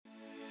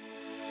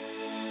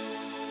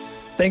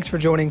Thanks for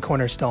joining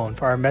Cornerstone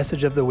for our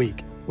message of the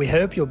week. We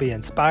hope you'll be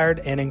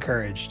inspired and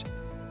encouraged.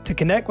 To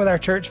connect with our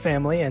church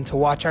family and to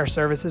watch our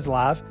services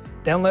live,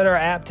 download our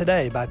app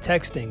today by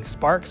texting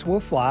Sparks Will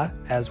Fly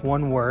as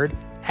one word,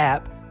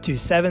 app, to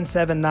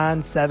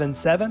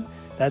 77977.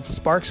 That's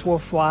Sparks Will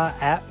Fly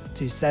app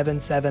to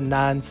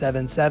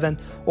 77977,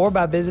 or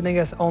by visiting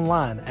us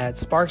online at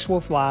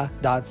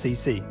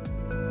sparkswillfly.cc.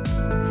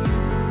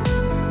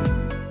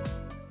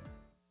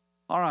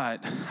 All right,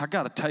 I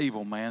got a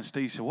table, man.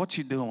 Steve said, "What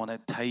you doing with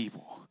that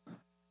table?"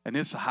 And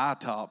it's a high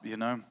top, you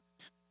know.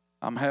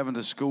 I'm having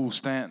to school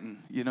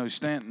Stanton. You know,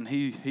 Stanton,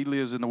 he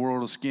lives in the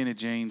world of skinny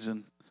jeans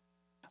and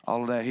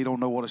all of that. He don't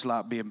know what it's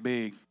like being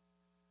big.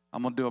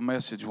 I'm going to do a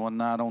message one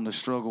night on the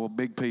struggle with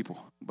big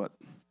people. But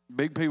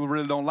big people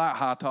really don't like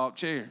high top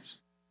chairs.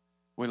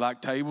 We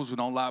like tables. We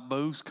don't like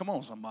booths. Come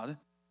on, somebody.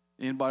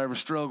 Anybody ever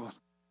struggled?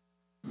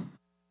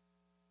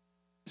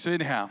 So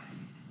anyhow,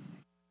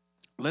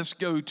 let's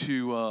go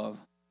to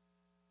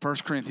 1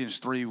 Corinthians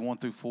 3, 1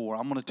 through 4.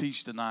 I'm going to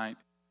teach tonight.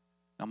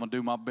 I'm going to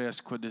do my best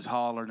to quit this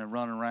hollering and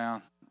running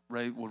around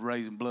with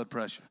raising blood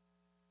pressure.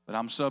 But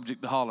I'm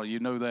subject to holler. You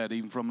know that,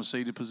 even from a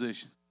seated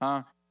position.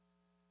 Huh?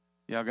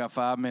 Yeah, I got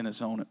 5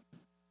 minutes on it.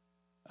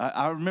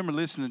 I remember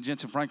listening to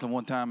Jensen Franklin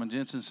one time, and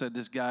Jensen said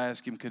this guy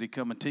asked him, could he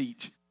come and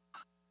teach?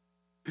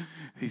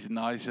 He said,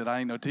 no. He said, I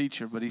ain't no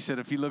teacher. But he said,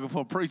 if you're looking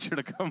for a preacher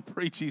to come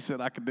preach, he said,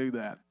 I can do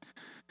that.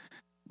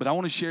 But I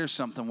want to share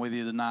something with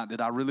you tonight that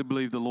I really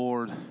believe the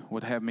Lord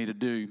would have me to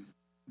do.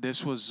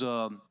 This was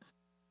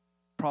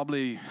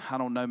probably, I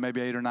don't know, maybe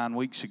 8 or 9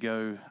 weeks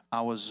ago.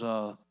 I was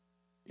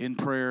in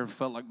prayer,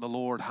 felt like the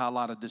Lord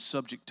highlighted this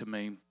subject to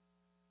me.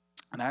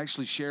 And I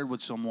actually shared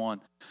with someone.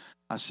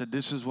 I said,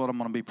 this is what I'm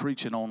going to be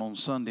preaching on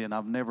Sunday, and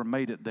I've never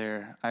made it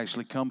there. I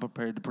actually come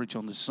prepared to preach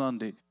on this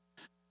Sunday,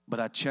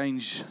 but I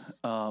changed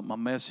my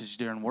message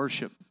during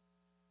worship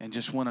and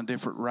just went a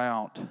different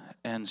route.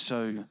 And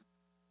so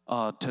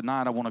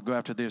tonight I want to go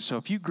after this. So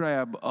if you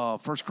grab 1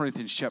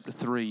 Corinthians chapter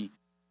 3,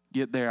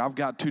 get there. I've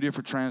got 2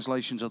 different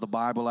translations of the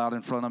Bible out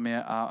in front of me.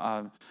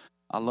 I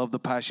love the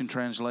Passion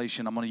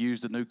Translation. I'm going to use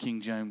the New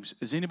King James.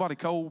 Is anybody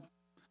cold?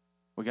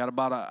 We got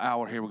about an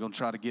hour here. We're going to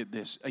try to get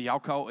this. Hey, y'all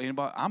cold?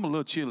 Anybody? I'm a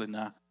little chilly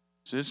now.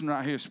 So this one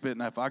right here is spitting.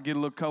 Now, if I get a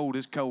little cold,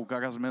 it's cold. I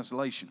got some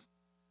insulation.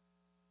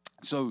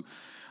 So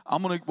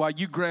I'm going to, while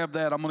you grab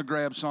that, I'm going to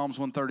grab Psalms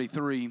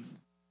 133,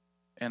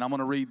 and I'm going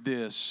to read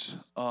this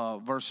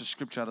verse of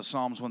scripture out of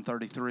Psalms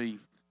 133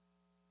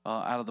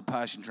 out of the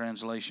Passion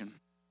Translation.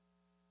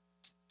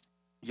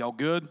 Y'all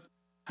good?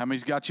 How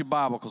many's got your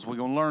Bible? Because we're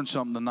going to learn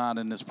something tonight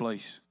in this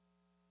place.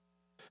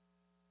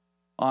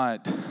 All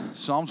right,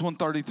 Psalms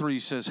 133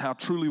 says, how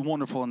truly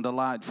wonderful and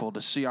delightful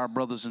to see our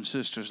brothers and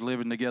sisters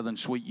living together in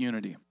sweet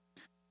unity.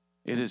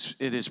 It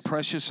is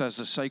precious as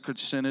the sacred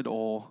scented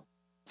oil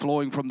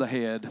flowing from the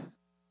head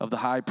of the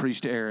high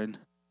priest Aaron,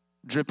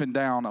 dripping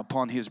down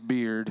upon his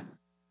beard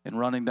and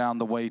running all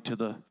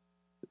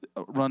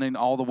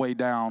the way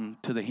down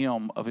to the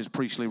hem of his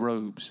priestly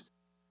robes.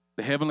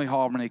 The heavenly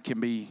harmony can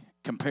be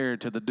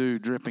compared to the dew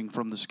dripping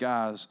from the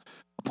skies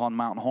upon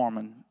Mount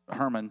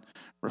Hermon,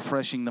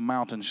 refreshing the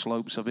mountain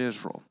slopes of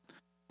Israel.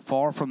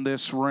 Far from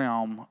this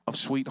realm of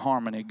sweet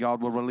harmony,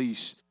 God will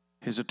release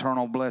his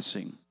eternal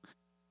blessing,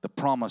 the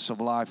promise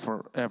of life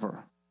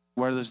forever.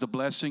 Where there's the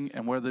blessing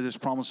and where there's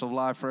promise of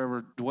life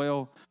forever,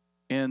 dwell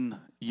in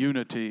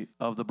unity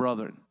of the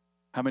brethren.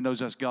 How many knows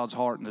that's God's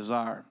heart and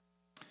desire?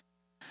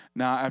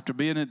 Now, after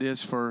being at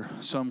this for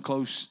some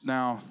close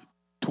now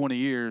 20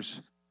 years,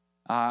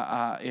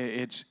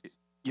 it's,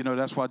 you know,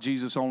 that's why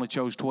Jesus only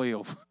chose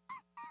 12.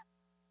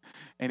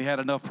 And he had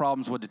enough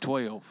problems with the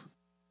 12.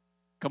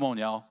 Come on,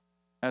 y'all.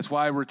 That's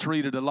why he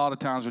retreated a lot of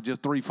times with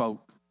just 3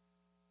 folk.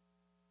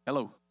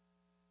 Hello.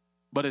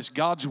 But it's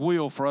God's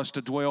will for us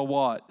to dwell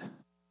what?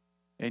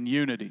 In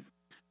unity.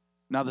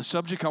 Now, the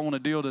subject I want to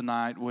deal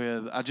tonight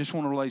with, I just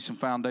want to lay some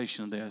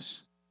foundation of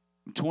this.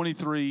 I'm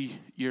 23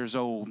 years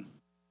old.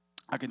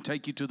 I can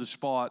take you to the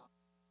spot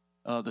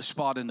in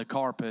the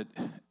carpet.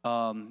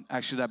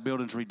 Actually, that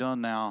building's redone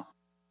now.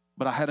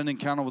 But I had an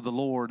encounter with the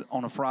Lord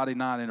on a Friday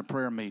night in a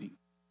prayer meeting.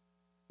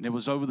 And it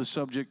was over the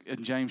subject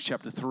in James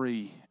chapter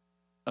 3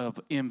 of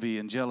envy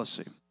and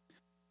jealousy.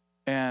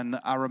 And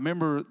I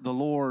remember the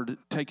Lord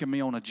taking me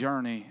on a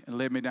journey and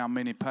led me down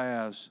many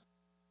paths.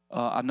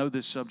 I know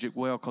this subject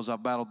well because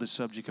I've battled this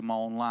subject in my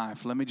own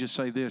life. Let me just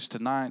say this.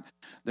 Tonight,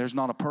 there's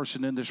not a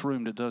person in this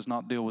room that does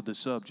not deal with this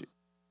subject.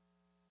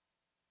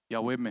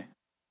 Y'all with me?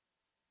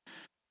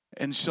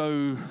 And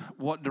so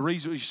the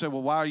reason you say,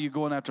 well, why are you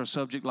going after a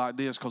subject like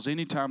this? Because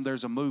anytime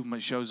there's a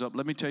movement shows up,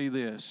 let me tell you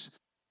this.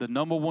 The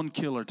number one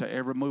killer to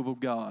every move of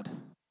God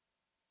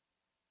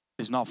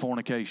is not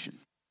fornication.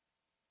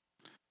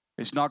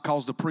 It's not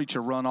cause the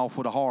preacher run off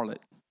with a harlot.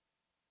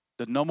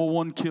 The number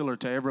one killer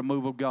to every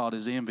move of God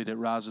is envy that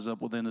rises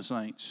up within the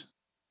saints.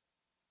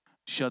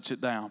 Shuts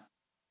it down.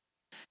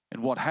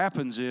 And what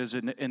happens is,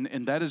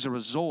 and that is a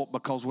result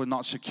because we're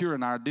not secure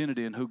in our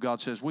identity and who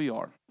God says we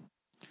are.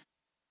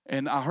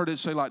 And I heard it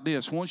say like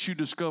this, once you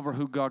discover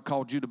who God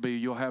called you to be,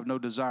 you'll have no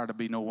desire to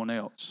be no one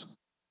else.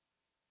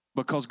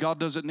 Because God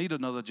doesn't need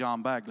another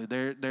John Bagley.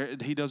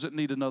 He doesn't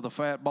need another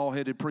fat,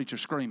 bald-headed preacher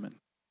screaming.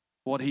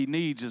 What he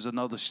needs is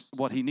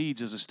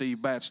a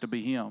Steve Batts to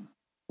be him.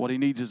 What he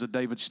needs is a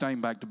David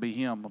Steinbach to be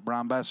him, a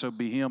Brian Basso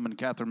be him, and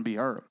Catherine be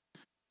her.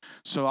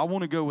 So I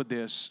want to go with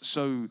this.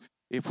 So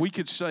if we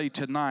could say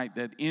tonight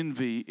that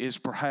envy is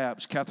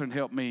perhaps, Catherine,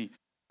 help me.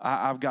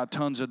 I've got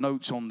tons of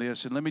notes on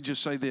this. And let me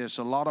just say this.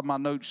 A lot of my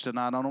notes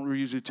tonight, I don't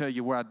usually tell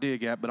you where I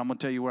dig at, but I'm going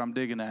to tell you where I'm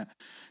digging at.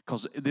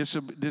 Because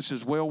this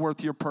is well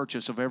worth your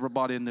purchase of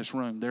everybody in this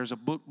room. There's a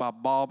book by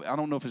Bob. I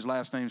don't know if his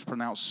last name is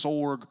pronounced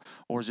Sorg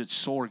or is it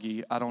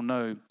Sorgi. I don't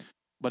know.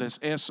 But it's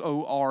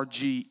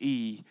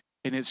Sorge,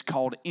 and it's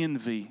called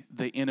Envy,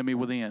 the Enemy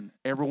Within.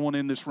 Everyone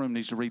in this room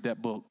needs to read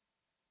that book.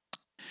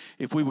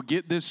 If we would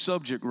get this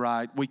subject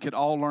right, we could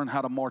all learn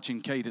how to march in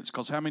cadence.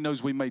 Because how many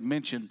knows we made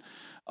mention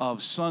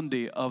of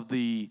Sunday of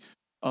the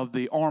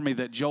army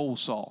that Joel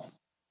saw?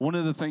 One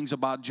of the things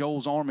about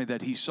Joel's army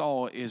that he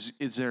saw is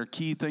there a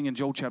key thing in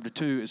Joel chapter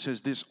 2. It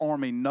says this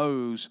army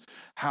knows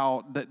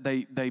how that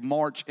they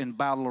march in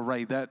battle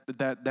array.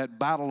 That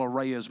battle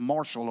array is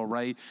martial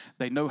array.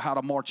 They know how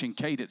to march in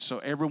cadence. So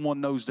everyone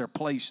knows their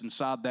place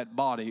inside that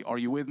body. Are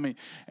you with me?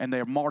 And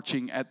they're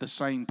marching at the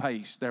same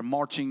pace. They're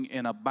marching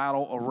in a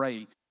battle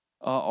array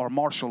or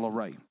martial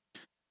array.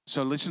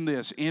 So listen to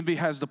this. Envy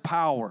has the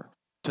power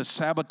to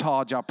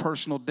sabotage our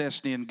personal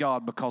destiny in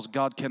God because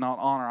God cannot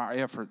honor our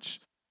efforts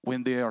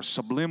when they are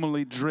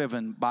subliminally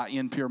driven by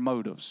impure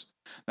motives.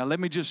 Now, let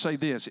me just say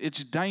this.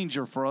 It's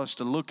danger for us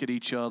to look at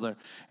each other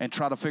and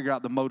try to figure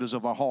out the motives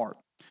of our heart.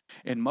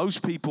 And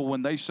most people,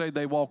 when they say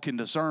they walk in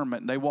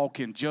discernment and they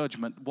walk in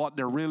judgment, what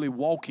they're really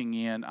walking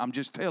in, I'm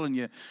just telling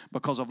you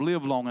because I've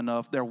lived long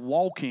enough, they're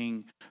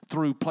walking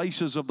through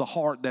places of the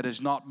heart that has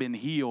not been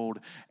healed.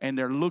 And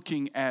they're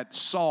looking at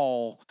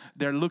Saul,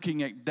 they're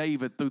looking at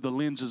David through the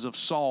lenses of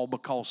Saul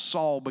because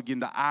Saul began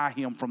to eye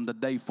him from the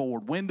day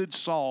forward. When did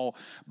Saul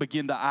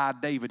begin to eye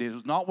David? It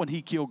was not when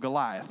he killed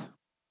Goliath.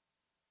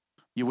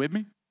 You with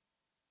me?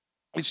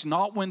 It's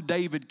not when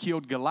David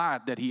killed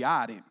Goliath that he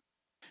eyed him.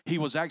 He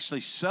was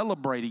actually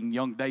celebrating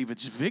young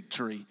David's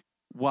victory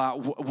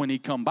when he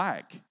come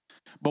back.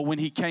 But when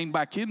he came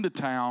back into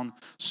town,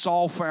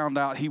 Saul found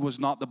out he was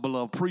not the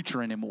beloved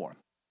preacher anymore.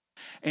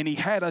 And he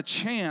had a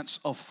chance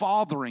of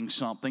fathering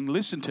something.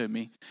 Listen to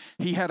me.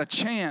 He had a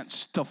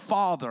chance to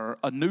father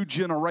a new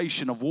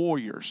generation of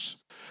warriors.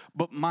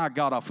 But my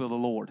God, I feel the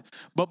Lord.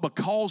 But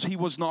because he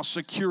was not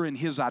secure in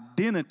his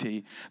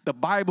identity, the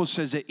Bible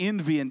says that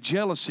envy and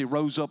jealousy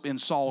rose up in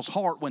Saul's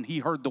heart when he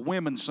heard the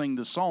women sing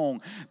the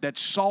song that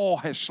Saul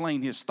has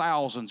slain his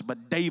thousands,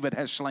 but David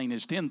has slain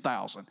his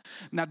 10,000.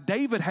 Now,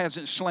 David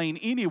hasn't slain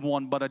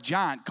anyone but a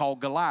giant called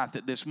Goliath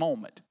at this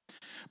moment.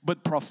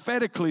 But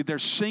prophetically, they're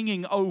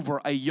singing over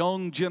a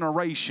young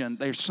generation.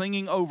 They're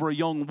singing over a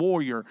young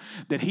warrior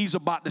that he's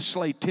about to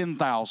slay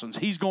 10,000s.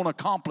 He's going to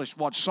accomplish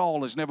what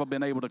Saul has never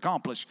been able to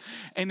accomplish.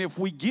 And if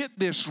we get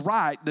this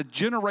right, the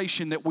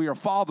generation that we are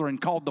fathering,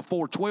 called the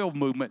 412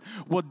 movement,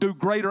 will do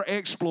greater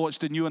exploits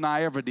than you and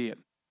I ever did.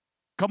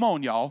 Come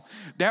on, y'all.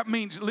 That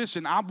means,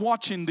 listen, I'm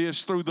watching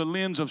this through the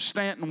lens of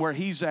Stanton, where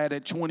he's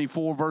at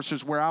 24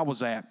 versus where I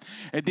was at.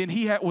 And then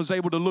he was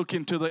able to look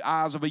into the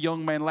eyes of a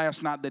young man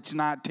last night that's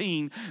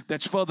 19,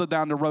 that's further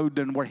down the road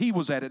than where he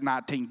was at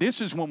 19. This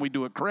is when we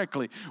do it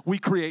correctly. We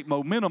create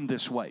momentum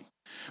this way.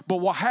 But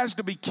what has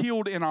to be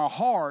killed in our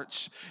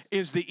hearts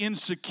is the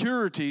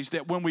insecurities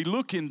that when we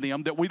look in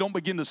them, that we don't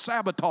begin to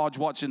sabotage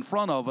what's in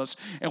front of us,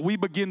 and we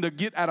begin to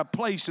get at a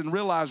place and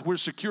realize we're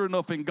secure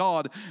enough in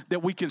God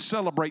that we can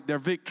celebrate their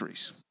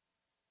victories.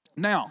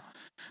 Now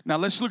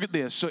let's look at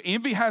this. So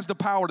envy has the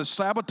power to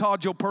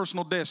sabotage your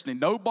personal destiny.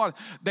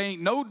 There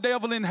ain't no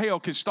devil in hell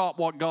can stop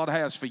what God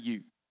has for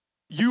you.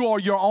 You are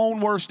your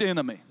own worst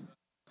enemy.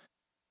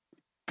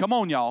 Come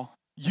on, y'all.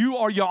 You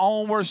are your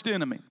own worst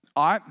enemy.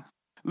 All right?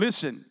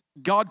 Listen,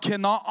 God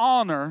cannot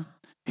honor,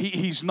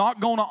 He's not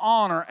going to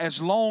honor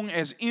as long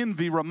as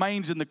envy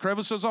remains in the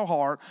crevices of our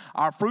heart.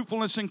 Our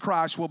fruitfulness in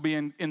Christ will be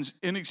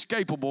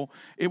inescapable.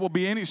 It will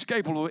be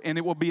inescapable and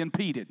it will be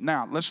impeded.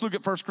 Now, let's look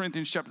at 1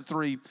 Corinthians chapter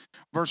 3,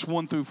 verse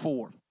 1 through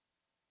 4.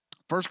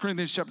 1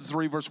 Corinthians chapter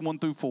 3, verse 1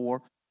 through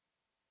 4.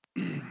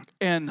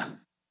 And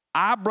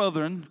I,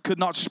 brethren, could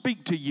not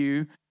speak to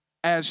you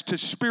as to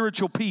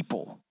spiritual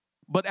people,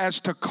 but as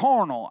to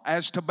carnal,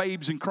 as to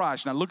babes in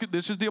Christ. Now look at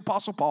this, is the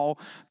Apostle Paul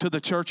to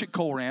the church at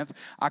Corinth.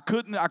 I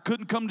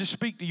couldn't come to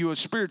speak to you as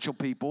spiritual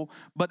people,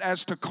 but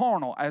as to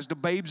carnal, as to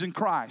babes in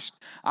Christ.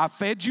 I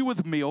fed you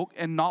with milk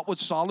and not with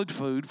solid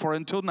food, for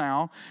until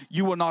now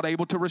you were not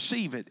able to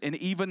receive it, and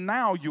even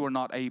now you are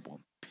not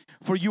able.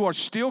 For you are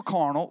still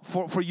carnal,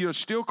 for you are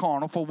still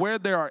carnal, for where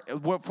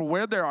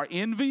there are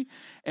envy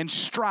and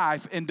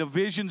strife and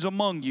divisions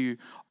among you,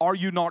 are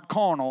you not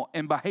carnal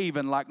and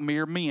behaving like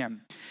mere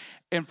men?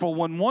 And for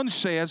when one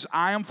says,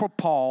 I am for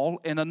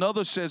Paul, and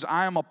another says,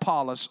 I am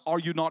Apollos, are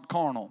you not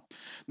carnal?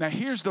 Now,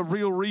 here's the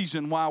real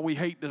reason why we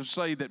hate to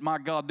say that, my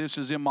God, this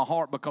is in my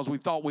heart, because we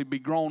thought we'd be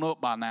grown up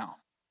by now.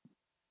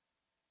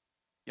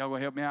 Y'all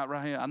gonna help me out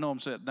right here? I know I'm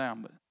sitting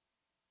down, but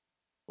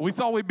we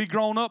thought we'd be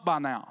grown up by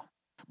now.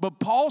 But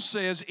Paul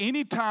says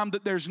anytime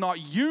that there's not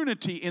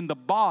unity in the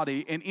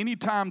body, and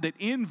anytime that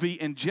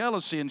envy and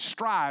jealousy and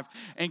strife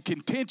and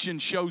contention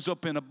shows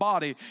up in a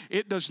body,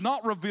 it does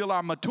not reveal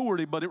our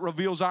maturity, but it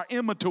reveals our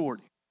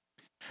immaturity.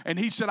 And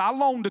he said, I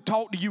long to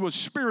talk to you as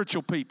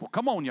spiritual people.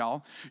 Come on,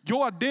 y'all.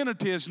 Your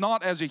identity is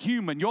not as a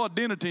human. Your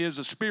identity is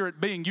a spirit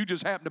being. You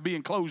just happen to be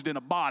enclosed in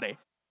a body.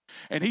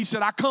 And he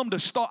said, I come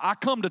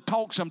to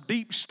talk some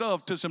deep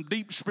stuff to some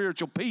deep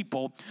spiritual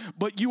people,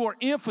 but you are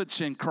infants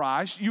in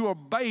Christ. You are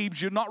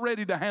babes. You're not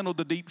ready to handle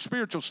the deep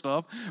spiritual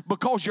stuff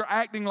because you're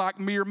acting like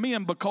mere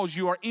men, because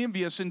you are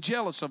envious and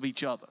jealous of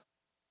each other.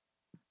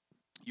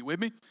 You with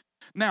me?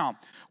 Now,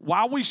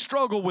 while we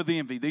struggle with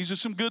envy, these are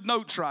some good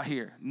notes right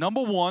here.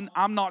 Number one,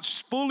 I'm not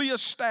fully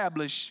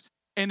established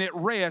and at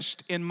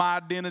rest in my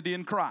identity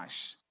in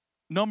Christ.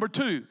 Number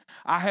two,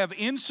 I have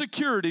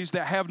insecurities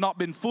that have not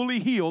been fully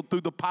healed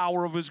through the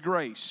power of His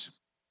grace.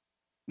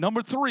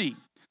 Number three,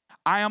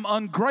 I am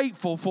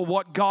ungrateful for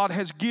what God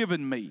has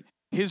given me.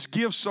 His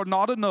gifts are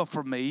not enough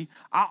for me.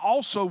 I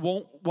also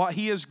want what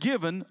He has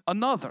given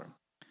another.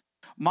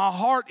 My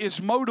heart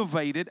is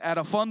motivated at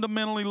a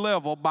fundamentally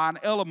level by an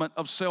element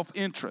of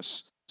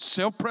self-interest,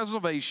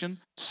 self-preservation,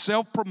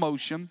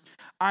 self-promotion.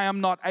 I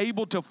am not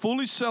able to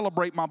fully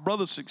celebrate my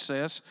brother's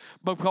success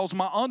because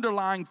my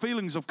underlying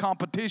feelings of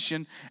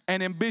competition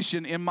and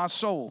ambition in my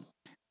soul.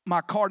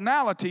 My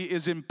carnality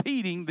is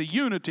impeding the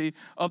unity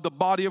of the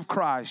body of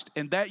Christ,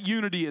 and that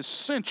unity is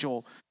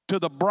essential to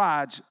the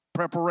bride's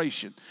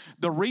preparation.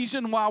 The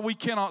reason why we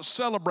cannot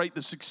celebrate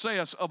the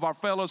success of our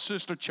fellow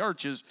sister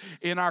churches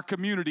in our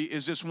community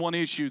is this one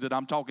issue that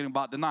I'm talking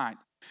about tonight.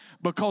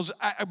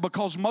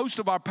 Because most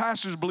of our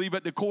pastors believe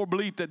at the core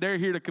belief that they're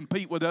here to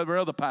compete with every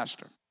other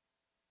pastor.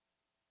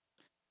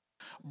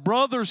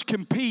 Brothers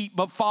compete,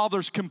 but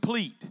fathers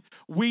complete.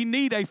 We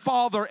need a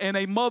father and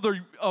a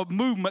mother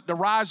movement to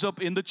rise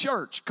up in the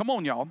church. Come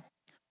on, y'all.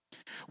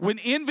 When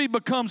envy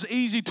becomes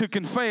easy to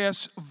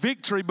confess,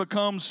 victory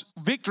comes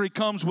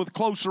with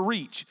closer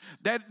reach.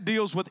 That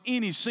deals with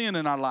any sin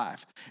in our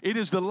life. It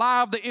is the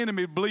lie of the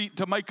enemy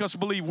to make us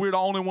believe we're the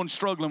only ones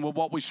struggling with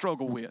what we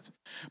struggle with.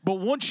 But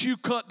once you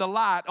cut the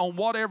light on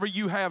whatever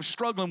you have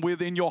struggling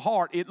with in your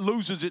heart, it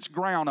loses its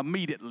ground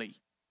immediately.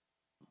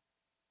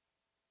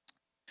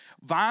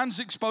 Vine's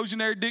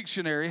Expositionary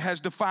Dictionary has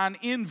defined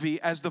envy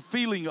as the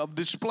feeling of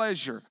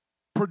displeasure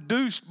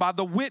produced by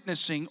the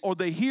witnessing or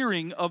the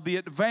hearing of the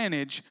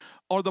advantage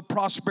or the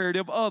prosperity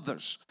of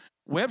others.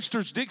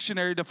 Webster's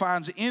Dictionary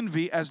defines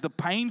envy as the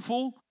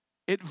painful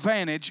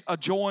advantage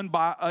enjoyed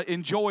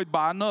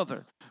by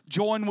another,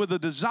 joined with a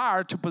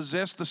desire to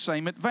possess the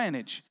same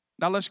advantage.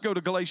 Now let's go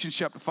to Galatians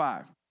chapter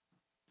 5.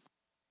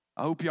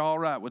 I hope you're all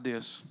right with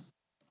this.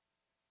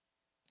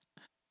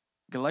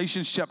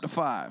 Galatians chapter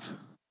 5.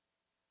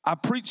 I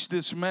preached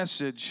this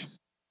message,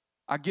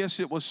 I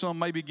guess it was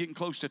maybe getting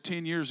close to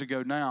 10 years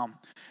ago now.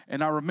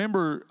 And I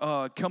remember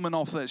coming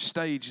off that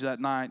stage that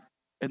night,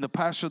 and the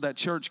pastor of that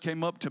church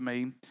came up to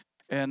me,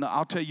 and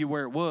I'll tell you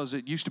where it was.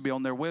 It used to be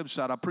on their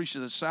website. I preached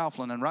it at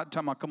Southland, and right the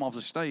time I come off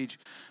the stage,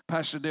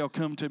 Pastor Dale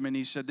come to me, and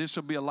he said, this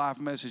will be a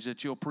life message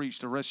that you'll preach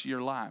the rest of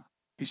your life.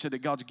 He said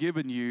that God's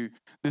given you,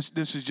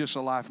 this is just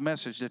a life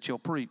message that you'll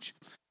preach.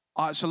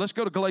 All right, so let's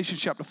go to Galatians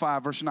chapter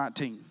 5, verse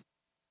 19.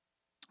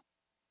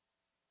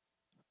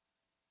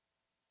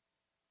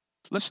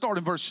 Let's start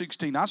in verse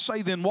 16. I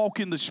say then,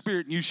 walk in the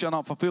Spirit, and you shall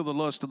not fulfill the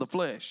lust of the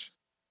flesh.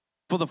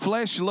 For the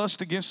flesh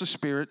lusts against the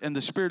Spirit, and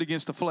the Spirit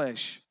against the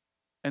flesh.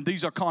 And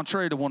these are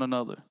contrary to one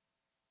another,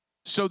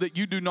 so that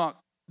you do not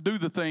do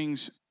the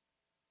things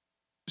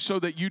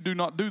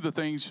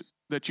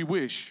that you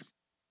wish.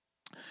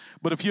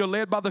 But if you're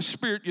led by the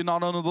Spirit, you're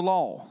not under the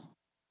law.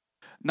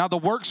 Now the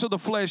works of the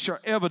flesh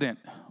are evident,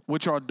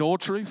 which are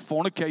adultery,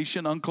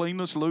 fornication,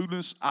 uncleanness,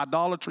 lewdness,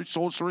 idolatry,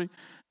 sorcery,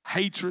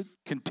 hatred,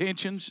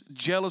 contentions,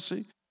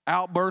 jealousy,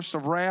 outbursts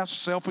of wrath,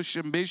 selfish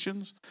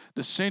ambitions,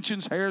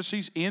 dissensions,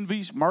 heresies,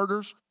 envies,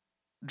 murders,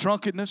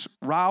 drunkenness,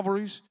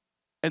 rivalries,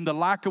 and the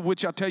like of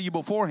which I tell you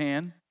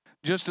beforehand,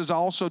 just as I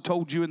also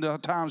told you in the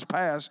times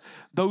past,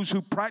 those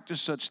who practice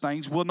such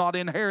things will not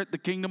inherit the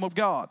kingdom of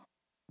God.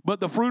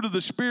 But the fruit of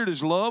the Spirit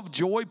is love,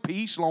 joy,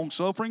 peace,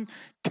 long-suffering,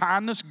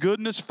 kindness,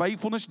 goodness,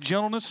 faithfulness,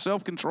 gentleness,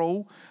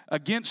 self-control.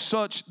 Against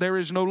such there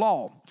is no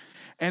law.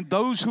 And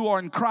those who are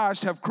in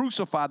Christ have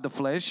crucified the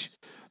flesh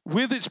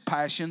with its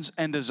passions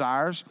and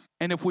desires.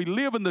 And if we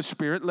live in the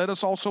Spirit, let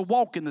us also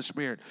walk in the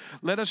Spirit.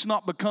 Let us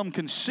not become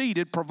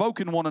conceited,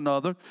 provoking one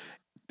another,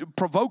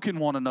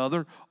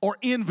 or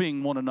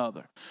envying one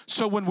another.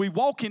 So when we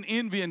walk in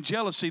envy and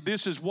jealousy,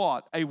 this is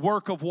what? A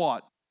work of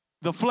what?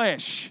 The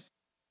flesh.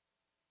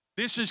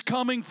 This is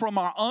coming from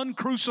our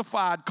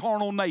uncrucified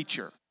carnal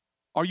nature.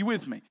 Are you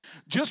with me?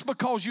 Just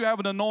because you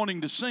have an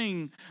anointing to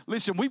sing,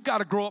 listen, we've got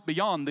to grow up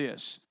beyond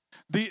this.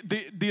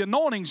 The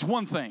anointing's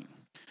one thing,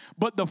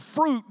 but the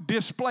fruit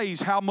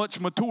displays how much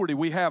maturity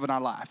we have in our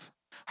life.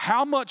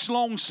 How much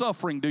long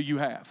suffering do you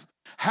have?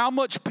 How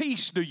much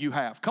peace do you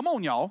have? Come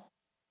on, y'all.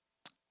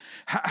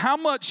 How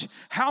much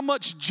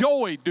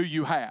joy do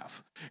you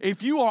have?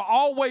 If you are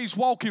always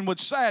walking with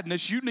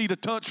sadness, you need a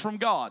touch from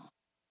God.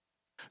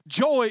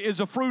 Joy is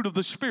a fruit of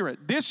the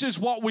Spirit. This is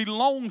what we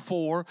long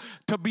for,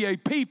 to be a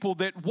people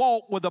that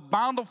walk with a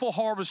bountiful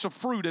harvest of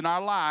fruit in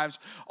our lives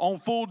on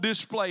full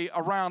display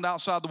around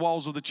outside the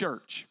walls of the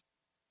church.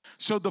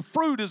 So the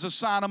fruit is a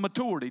sign of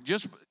maturity.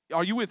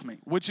 Are you with me?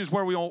 Which is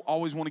where we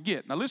always want to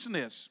get. Now listen to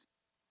this.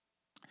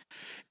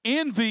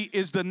 Envy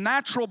is the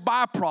natural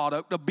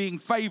byproduct of being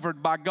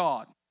favored by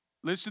God.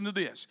 Listen to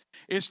this.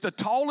 It's the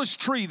tallest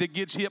tree that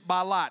gets hit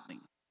by lightning.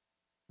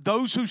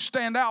 Those who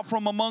stand out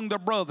from among their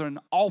brethren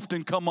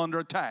often come under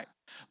attack.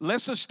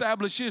 Let's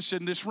establish this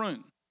in this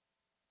room.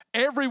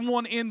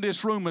 Everyone in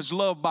this room is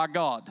loved by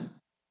God.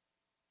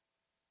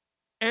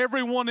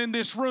 Everyone in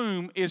this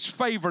room is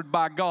favored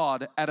by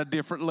God at a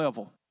different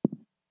level.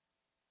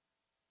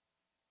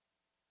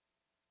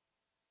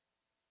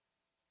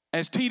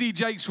 As T.D.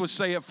 Jakes would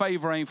say, it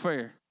favor ain't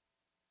fair.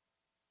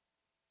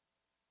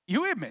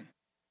 You with me?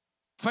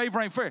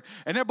 Favor ain't fair.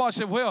 And everybody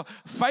said, well,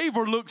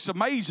 favor looks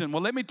amazing.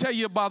 Well, let me tell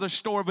you about the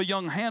story of a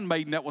young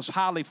handmaiden that was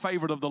highly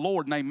favored of the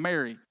Lord named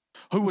Mary,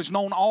 who was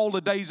known all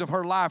the days of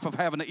her life of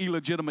having an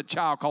illegitimate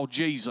child called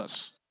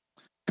Jesus.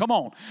 Come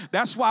on.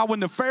 That's why when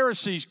the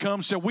Pharisees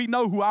come, said, we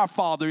know who our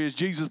father is,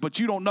 Jesus, but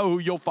you don't know who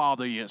your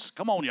father is.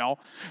 Come on, y'all.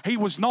 He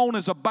was known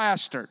as a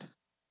bastard.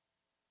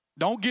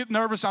 Don't get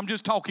nervous. I'm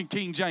just talking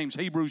King James,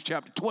 Hebrews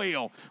chapter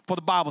 12, for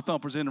the Bible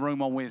thumpers in the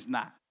room on Wednesday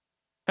night.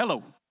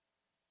 Hello.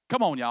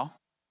 Come on, y'all.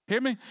 Hear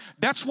me?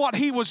 That's what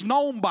he was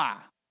known by.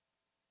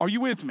 Are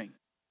you with me?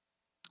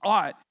 All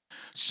right.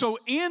 So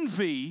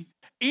envy,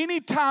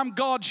 anytime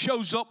God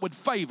shows up with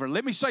favor,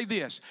 let me say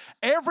this.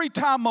 Every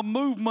time a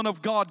movement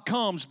of God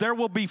comes, there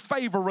will be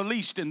favor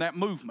released in that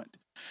movement.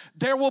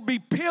 There will be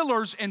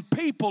pillars and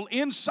people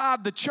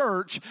inside the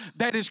church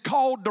that is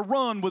called to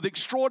run with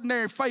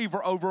extraordinary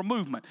favor over a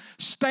movement.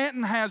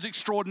 Stanton has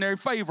extraordinary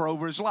favor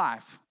over his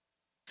life.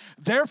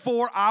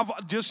 Therefore,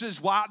 this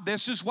is why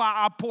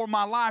I pour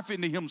my life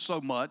into him so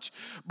much,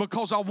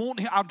 because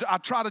I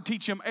try to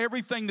teach him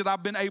everything that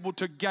I've been able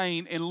to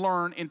gain and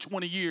learn in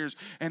 20 years,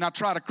 and I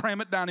try to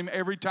cram it down him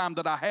every time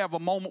that I have a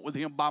moment with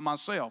him by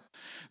myself.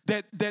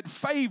 That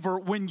favor,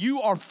 when you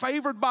are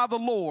favored by the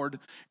Lord,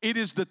 it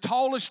is the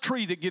tallest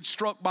tree that gets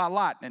struck by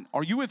lightning.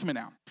 Are you with me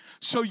now?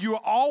 So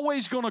you're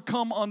always going to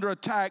come under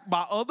attack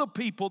by other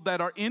people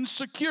that are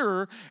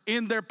insecure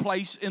in their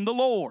place in the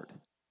Lord.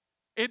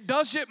 It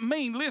doesn't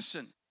mean,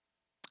 listen,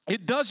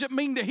 it doesn't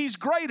mean that he's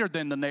greater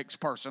than the next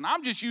person.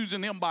 I'm just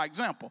using him by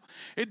example.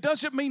 It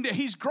doesn't mean that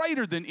he's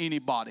greater than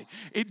anybody.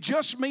 It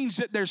just means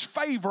that there's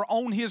favor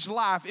on his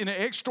life in an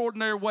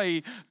extraordinary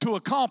way to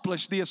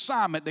accomplish the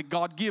assignment that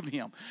God gave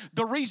him.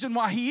 The reason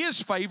why he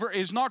is favored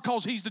is not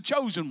because he's the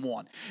chosen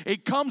one.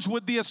 It comes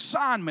with the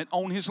assignment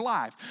on his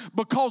life.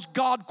 Because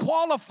God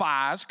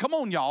qualifies, come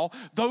on y'all,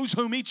 those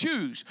whom he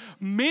chooses.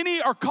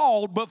 Many are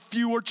called, but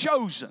few are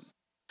chosen.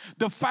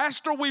 The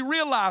faster we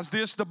realize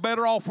this, the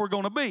better off we're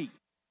going to be.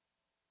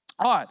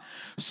 All right.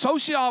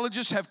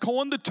 Sociologists have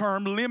coined the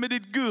term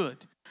limited good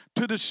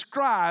to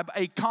describe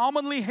a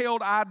commonly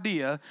held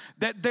idea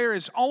that there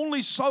is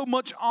only so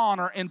much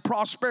honor and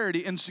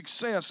prosperity and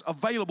success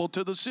available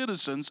to the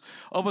citizens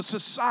of a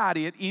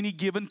society at any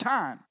given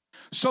time.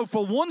 So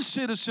for one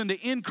citizen to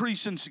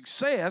increase in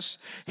success,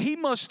 he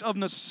must of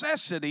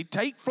necessity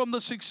take from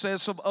the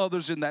success of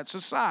others in that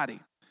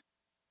society.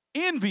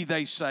 Envy,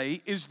 they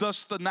say, is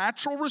thus the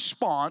natural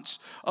response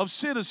of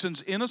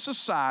citizens in a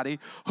society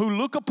who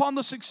look upon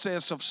the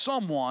success of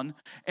someone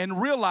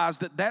and realize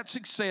that that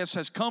success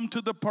has come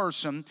to that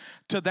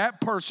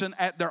person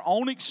at their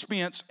own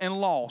expense and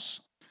loss.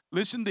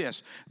 Listen to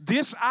this.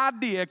 This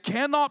idea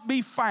cannot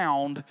be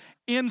found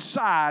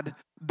inside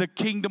the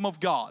kingdom of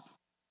God.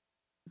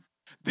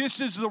 This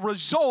is the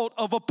result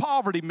of a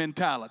poverty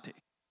mentality.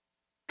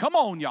 Come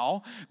on,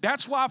 y'all.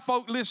 That's why,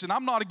 folks, listen,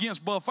 I'm not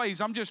against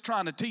buffets. I'm just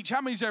trying to teach. How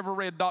many's ever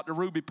read Dr.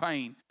 Ruby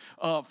Payne,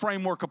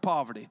 Framework of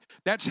Poverty?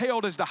 That's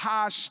held as the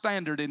highest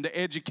standard in the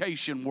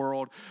education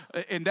world.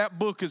 And that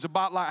book is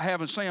about like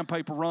having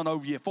sandpaper run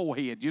over your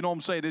forehead. You know what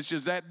I'm saying? It's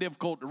just that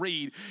difficult to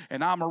read,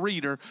 and I'm a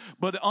reader.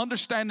 But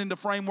understanding the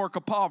framework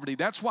of poverty,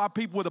 that's why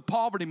people with a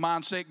poverty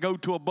mindset go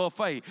to a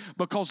buffet,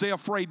 because they're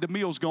afraid the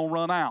meal's going to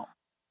run out.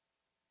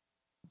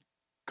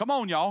 Come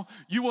on, y'all.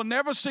 You will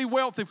never see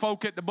wealthy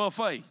folk at the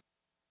buffet.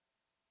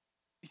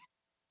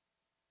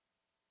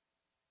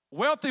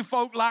 Wealthy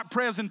folk like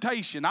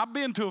presentation. I've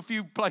been to a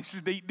few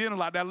places to eat dinner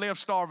like that, left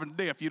starving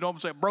to death. You know what I'm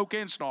saying? Broke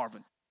and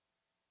starving.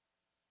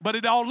 But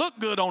it all looked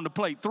good on the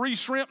plate. 3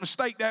 shrimp and a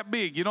steak that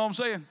big. You know what I'm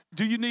saying?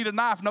 Do you need a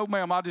knife? No,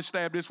 ma'am. I just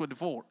stabbed this with the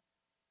fork.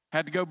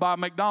 Had to go buy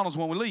McDonald's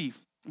when we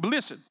leave. But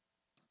listen,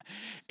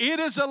 it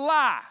is a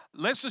lie.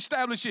 Let's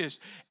establish this.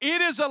 It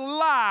is a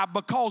lie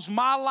because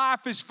my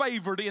life is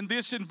favored in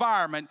this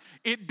environment.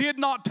 It did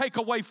not take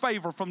away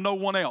favor from no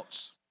one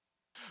else.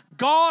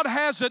 God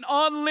has an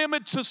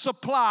unlimited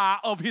supply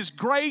of His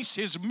grace,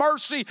 His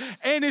mercy,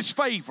 and His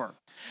favor.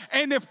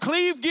 And if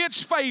Cleve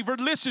gets favored,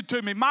 listen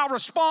to me, my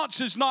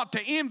response is not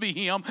to envy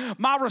him.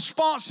 My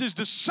response is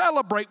to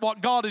celebrate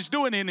what God is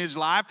doing in his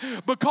life,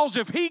 because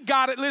if he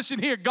got it, listen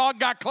here, God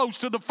got close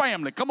to the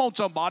family. Come on,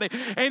 somebody.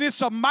 And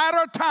it's a matter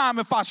of time.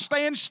 If I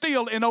stand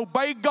still and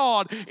obey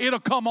God, it'll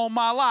come on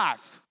my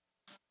life.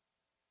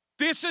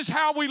 This is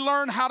how we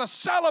learn how to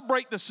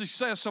celebrate the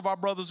success of our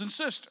brothers and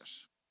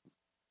sisters.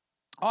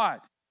 All right.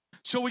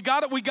 So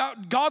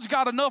God's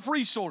got enough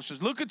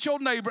resources. Look at your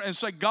neighbor and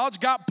say, God's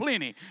got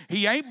plenty.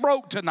 He ain't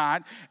broke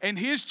tonight, and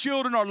his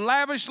children are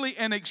lavishly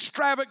and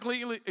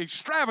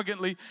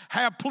extravagantly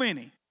have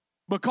plenty.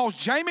 Because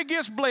Jamie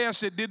gets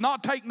blessed, it did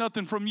not take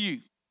nothing from you.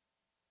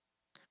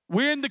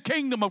 We're in the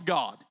kingdom of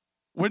God.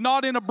 We're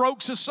not in a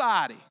broke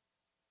society.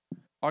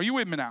 Are you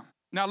with me now?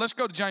 Now let's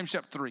go to James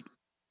chapter 3.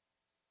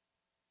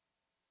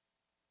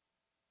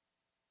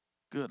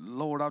 Good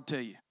Lord, I'll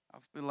tell you, I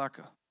feel like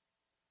a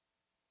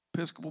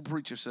Episcopal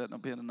preacher sitting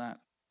up here tonight.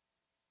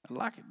 I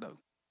like it though.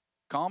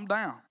 Calm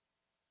down.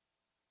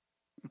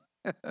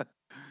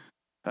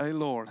 Hey,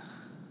 Lord.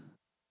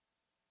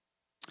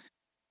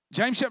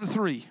 James chapter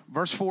 3,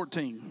 verse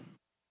 14.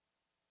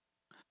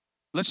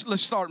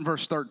 Let's start in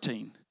verse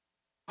 13.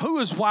 Who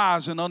is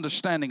wise and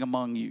understanding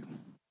among you?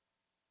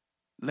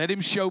 Let him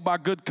show by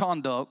good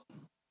conduct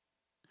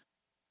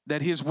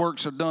that his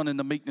works are done in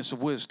the meekness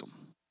of wisdom.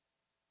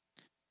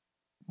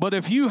 But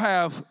if you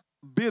have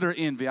bitter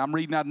envy, I'm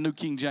reading out of New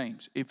King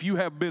James. If you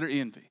have bitter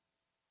envy.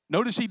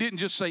 Notice he didn't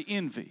just say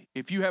envy.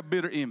 If you have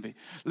bitter envy.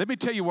 Let me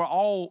tell you where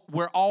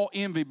all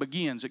envy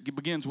begins. It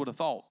begins with a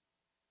thought.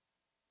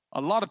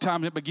 A lot of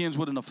times it begins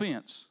with an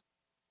offense.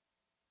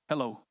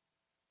 Hello.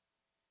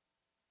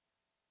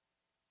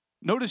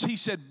 Notice he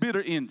said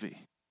bitter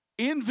envy.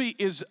 Envy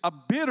is a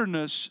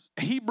bitterness.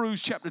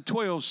 Hebrews chapter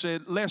 12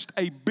 said, lest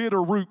a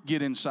bitter root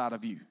get inside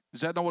of you.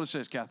 Is that not what it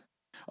says, Kathy?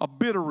 A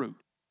bitter root.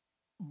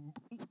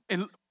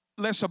 And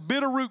lest a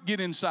bitter root get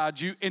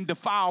inside you and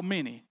defile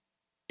many.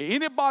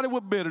 Anybody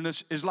with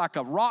bitterness is like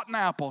a rotten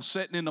apple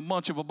sitting in a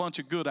bunch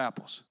of good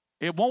apples.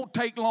 It won't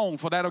take long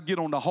for that'll get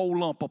on the whole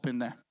lump up in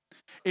there.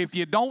 If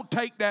you don't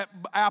take that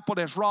apple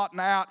that's rotten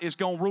out, it's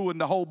going to ruin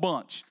the whole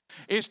bunch.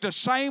 It's the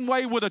same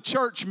way with a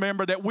church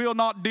member that will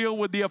not deal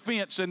with the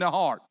offense in their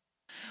heart.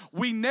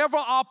 We never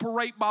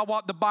operate by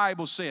what the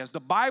Bible says. The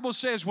Bible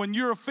says when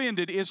you're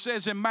offended, it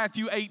says in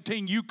Matthew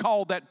 18, you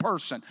call that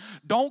person.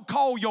 Don't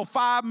call your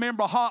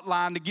 5-member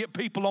hotline to get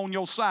people on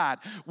your side.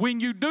 When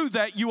you do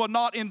that, you are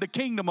not in the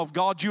kingdom of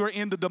God. You are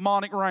in the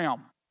demonic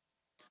realm.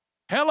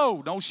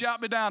 Hello, don't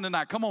shout me down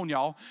tonight. Come on,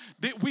 y'all.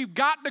 We've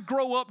got to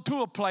grow up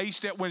to a place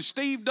that when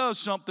Steve does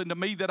something to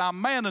me that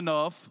I'm man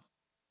enough,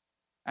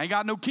 I ain't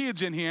got no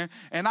kids in here,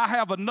 and I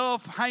have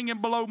enough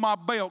hanging below my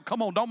belt.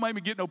 Come on, don't make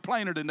me get no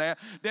plainer than that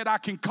I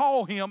can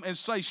call him and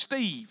say,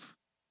 Steve,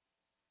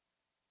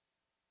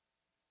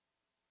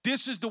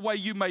 this is the way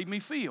you made me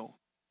feel.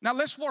 Now,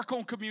 let's work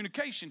on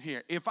communication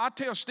here. If I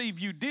tell Steve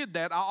you did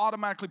that, I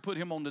automatically put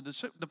him on the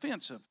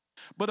defensive.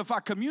 But if I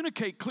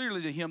communicate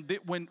clearly to him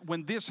that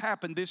when this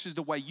happened, this is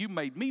the way you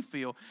made me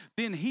feel,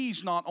 then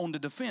he's not on the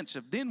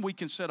defensive. Then we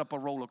can set up a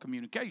role of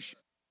communication.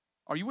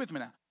 Are you with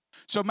me now?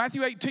 So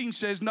Matthew 18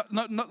 says, no,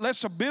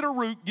 lest a bitter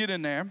root get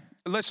in there,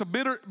 lest a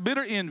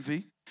bitter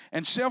envy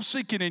and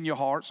self-seeking in your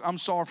hearts. I'm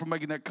sorry for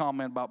making that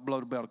comment about below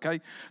the belt,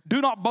 okay?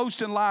 Do not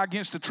boast and lie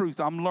against the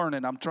truth. I'm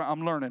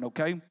learning,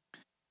 okay?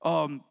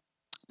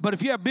 But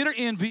if you have bitter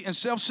envy and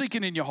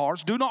self-seeking in your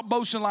hearts, do not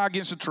boast and lie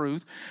against the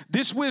truth.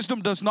 This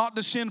wisdom does not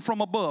descend from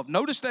above.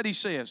 Notice that he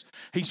says,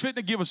 he's fitting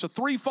to give us a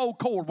threefold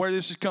cord where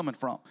this is coming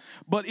from.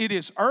 But it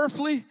is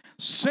earthly,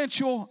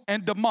 sensual,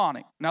 and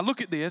demonic. Now look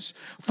at this.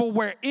 For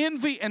where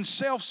envy and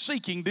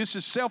self-seeking, this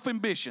is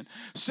self-ambition.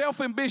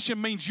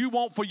 Self-ambition means you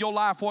want for your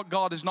life what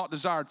God has not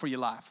desired for your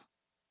life.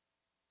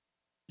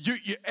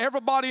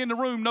 Everybody in the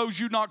room knows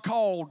you're not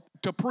called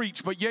to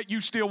preach, but yet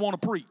you still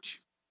want to preach.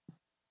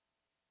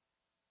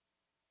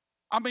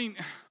 I mean,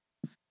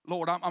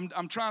 Lord,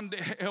 I'm trying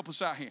to help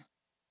us out here.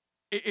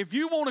 If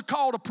you want to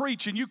call to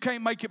preach and you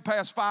can't make it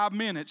past 5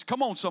 minutes,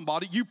 come on,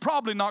 somebody, you're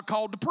probably not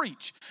called to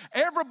preach.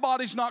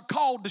 Everybody's not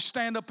called to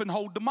stand up and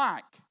hold the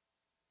mic.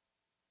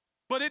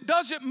 But it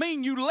doesn't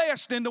mean you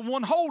less than the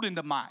one holding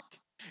the mic.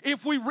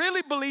 If we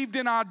really believed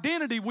in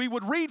identity, we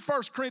would read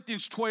 1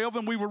 Corinthians 12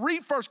 and we would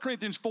read 1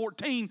 Corinthians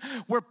 14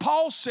 where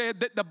Paul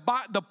said that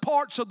the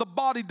parts of the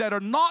body that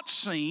are not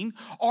seen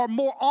are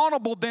more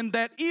honorable than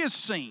that is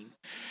seen.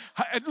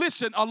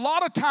 Listen, a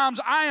lot of times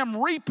I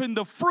am reaping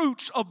the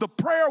fruits of the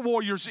prayer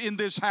warriors in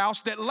this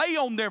house that lay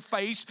on their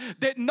face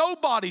that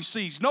nobody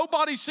sees.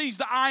 Nobody sees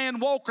the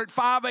Ian Walker at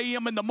 5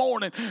 a.m. in the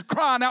morning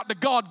crying out to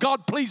God,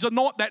 God, please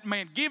anoint that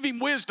man. Give him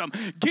wisdom.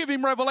 Give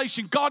him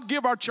revelation. God,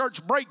 give our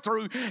church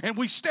breakthrough. And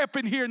we step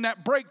in here in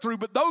that breakthrough.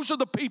 But those are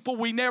the people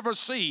we never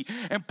see.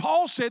 And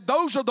Paul said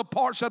those are the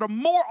parts that are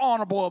more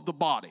honorable of the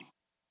body.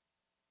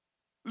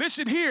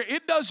 Listen here,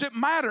 it doesn't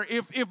matter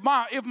if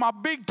my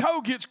big toe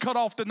gets cut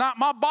off tonight,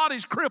 my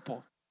body's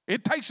crippled.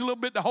 It takes a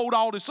little bit to hold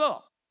all this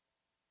up.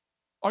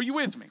 Are you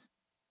with me?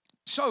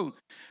 So,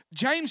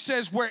 James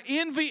says where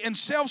envy and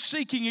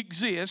self-seeking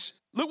exists,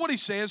 look what he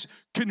says,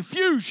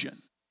 confusion.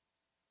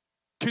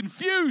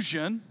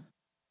 confusion,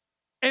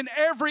 and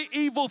every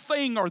evil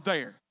thing are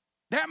there.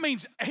 That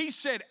means he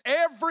said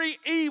every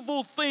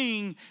evil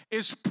thing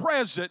is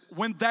present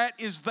when that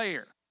is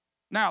there.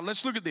 Now,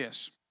 let's look at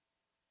this.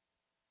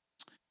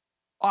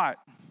 All right.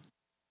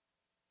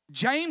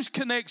 James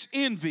connects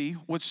envy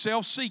with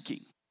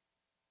self-seeking.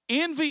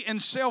 Envy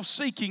and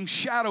self-seeking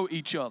shadow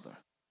each other.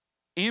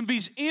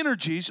 Envy's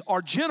energies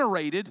are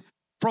generated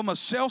from a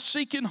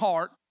self-seeking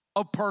heart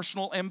of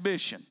personal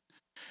ambition.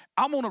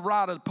 I'm going to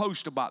write a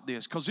post about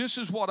this because this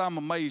is what I'm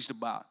amazed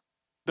about.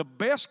 The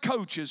best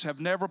coaches have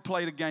never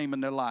played a game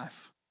in their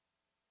life.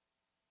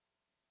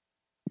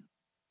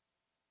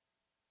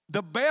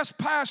 The best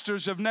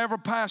pastors have never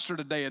pastored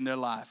a day in their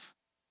life.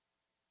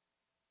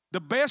 The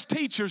best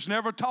teachers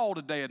never taught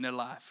a day in their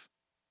life.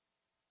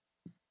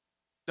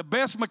 The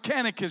best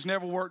mechanic has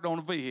never worked on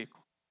a vehicle.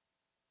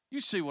 You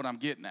see what I'm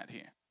getting at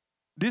here.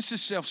 This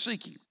is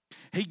self-seeking.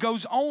 He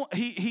goes on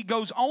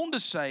to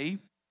say,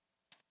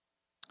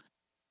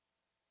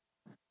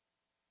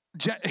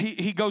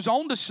 he goes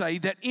on to say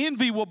that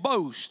envy will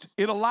boast.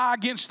 It'll lie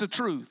against the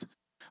truth.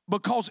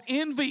 Because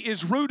envy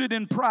is rooted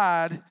in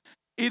pride,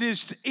 it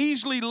is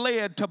easily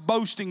led to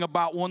boasting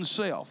about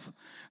oneself.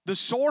 The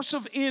source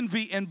of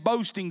envy and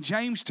boasting,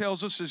 James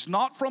tells us, is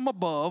not from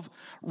above,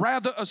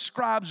 rather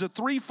ascribes a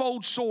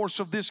threefold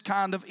source of this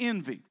kind of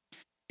envy.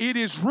 It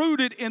is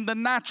rooted in the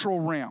natural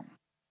realm.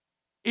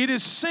 It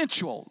is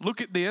sensual.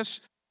 Look at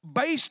this.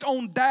 Based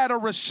on data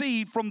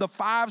received from the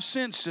five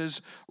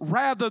senses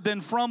rather than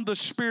from the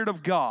Spirit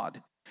of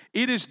God.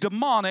 It is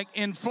demonic,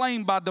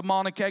 inflamed by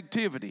demonic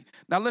activity.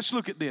 Now let's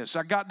look at this.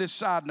 I got this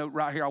side note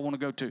right here I want to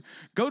go to.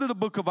 Go to the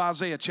book of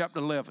Isaiah chapter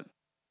 11.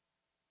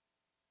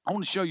 I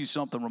want to show you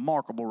something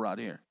remarkable right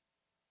here.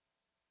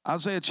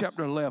 Isaiah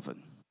chapter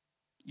 11.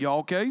 Y'all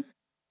okay?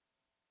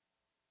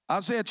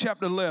 Isaiah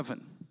chapter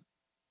 11.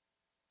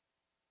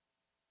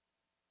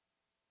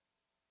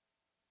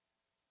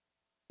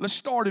 Let's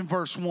start in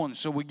verse 1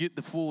 so we get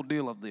the full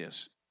deal of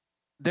this.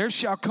 There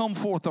shall come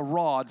forth a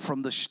rod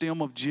from the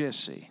stem of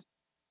Jesse,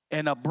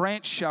 and a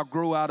branch shall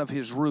grow out of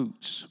his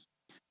roots.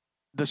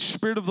 The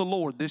Spirit of the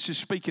Lord, this is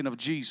speaking of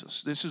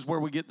Jesus. This is where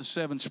we get the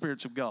seven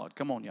spirits of God.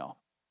 Come on, y'all.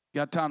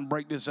 Got time to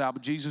break this out,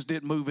 but Jesus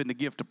didn't move in the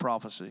gift of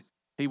prophecy.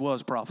 He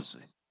was prophecy.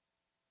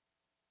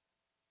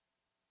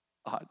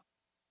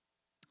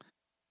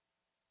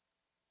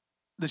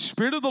 The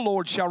Spirit of the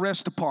Lord shall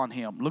rest upon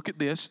him. Look at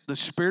this. The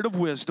Spirit of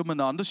wisdom and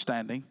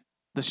understanding.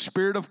 The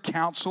Spirit of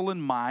counsel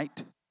and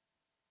might.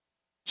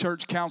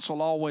 Church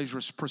counsel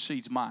always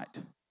precedes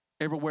might.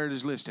 Everywhere it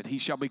is listed. He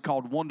shall be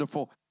called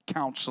Wonderful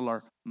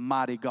Counselor,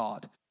 Mighty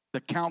God. The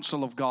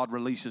counsel of God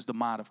releases the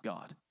might of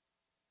God.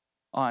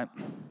 All right.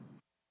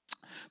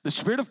 The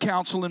Spirit of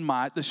counsel and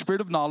might, the Spirit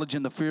of knowledge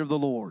and the fear of the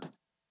Lord.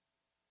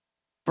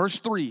 Verse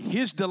 3,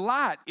 his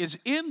delight is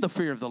in the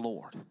fear of the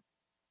Lord.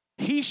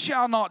 He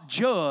shall not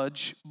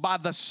judge by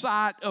the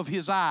sight of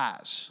his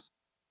eyes,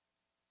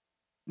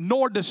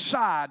 nor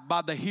decide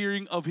by the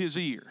hearing of his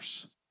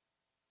ears.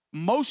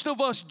 Most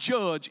of us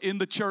judge in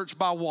the church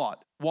by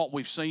what? What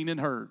we've seen and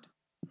heard.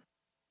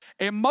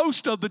 And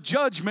most of the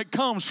judgment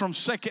comes from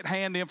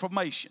secondhand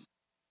information.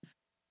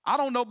 I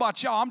don't know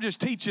about y'all, I'm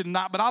just teaching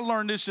tonight, but I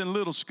learned this in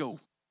little school.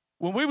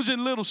 When we was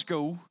in little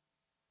school,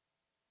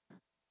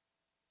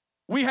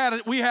 we had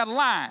a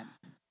line.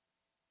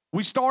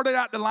 We started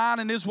out the line,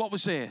 and this is what we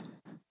said.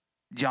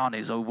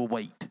 Johnny's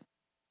overweight.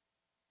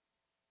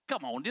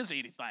 Come on, just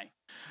eat anything.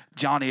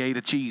 Johnny ate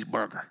a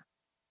cheeseburger.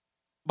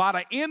 By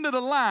the end of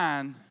the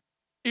line,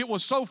 it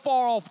was so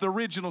far off the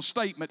original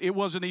statement, it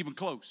wasn't even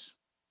close.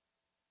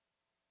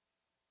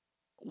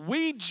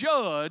 We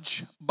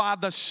judge by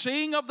the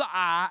seeing of the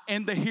eye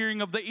and the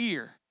hearing of the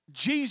ear.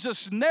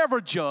 Jesus never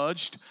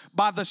judged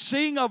by the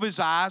seeing of his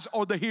eyes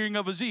or the hearing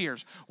of his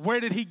ears. Where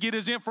did he get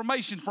his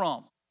information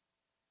from?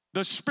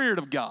 The Spirit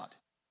of God.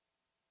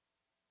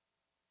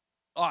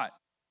 All right.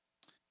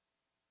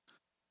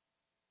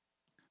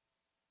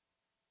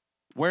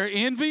 Where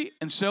envy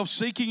and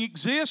self-seeking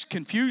exist,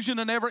 confusion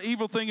and every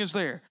evil thing is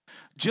there.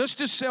 Just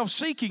as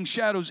self-seeking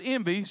shadows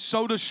envy,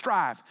 so does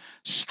strife.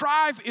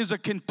 Strife is a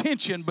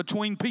contention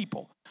between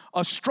people,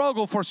 a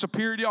struggle for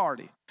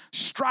superiority.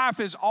 Strife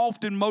is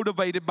often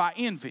motivated by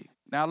envy.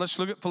 Now let's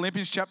look at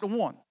Philippians chapter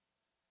 1.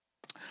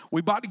 We're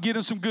about to get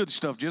in some good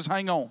stuff. Just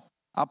hang on.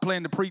 I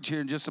plan to preach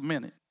here in just a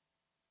minute.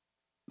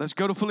 Let's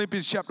go to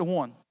Philippians chapter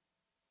 1.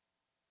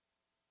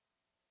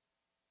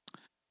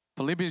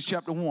 Philippians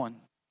chapter 1.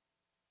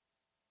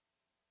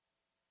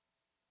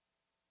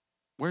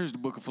 Where's the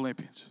book of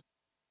Philippians?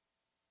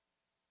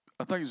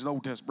 I think it's the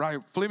Old Testament. Right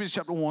here. Philippians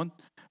chapter 1,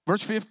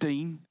 verse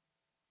 15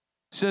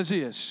 says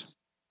this.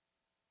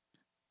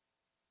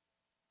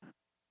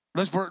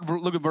 Let's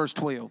look at verse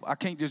 12. I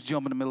can't just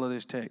jump in the middle of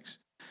this text.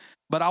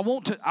 But I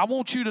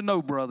want you to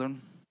know,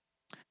 brethren,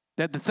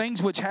 that the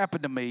things which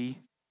happened to me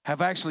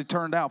have actually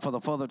turned out for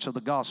the furtherance of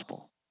the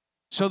gospel,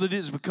 so that it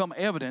has become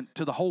evident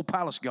to the whole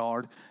palace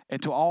guard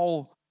and to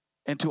all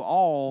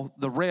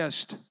the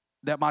rest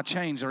that my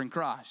chains are in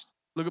Christ.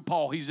 Look at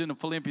Paul. He's in the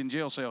Philippian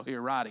jail cell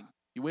here writing.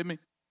 You with me?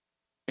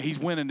 He's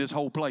winning this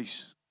whole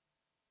place.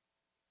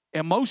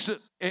 And most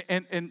of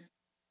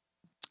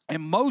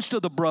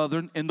the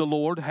brethren in the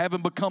Lord,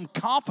 having become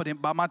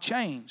confident by my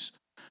chains,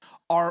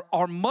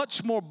 are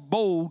much more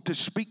bold to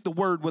speak the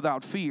word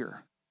without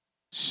fear.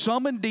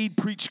 Some indeed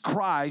preach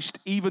Christ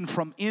even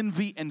from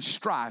envy and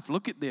strife.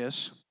 Look at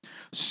this.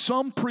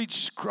 Some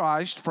preach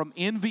Christ from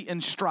envy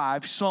and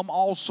strife, some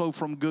also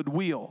from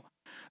goodwill.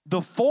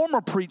 The former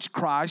preach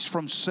Christ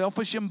from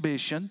selfish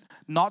ambition,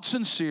 not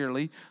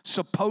sincerely,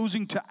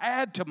 supposing to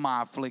add to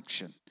my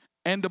affliction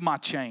and to my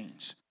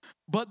chains.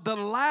 But the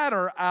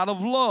latter out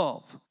of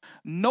love,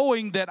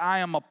 knowing that I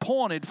am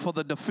appointed for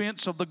the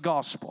defense of the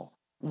gospel.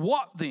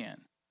 What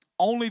then?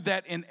 Only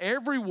that in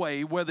every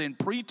way, whether in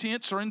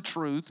pretense or in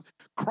truth,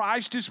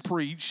 Christ is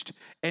preached,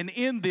 and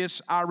in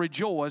this I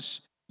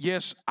rejoice.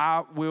 Yes,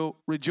 I will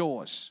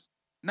rejoice.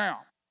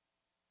 Now,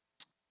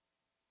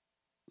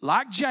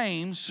 like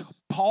James,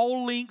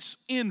 Paul links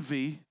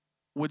envy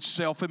with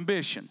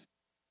self-ambition.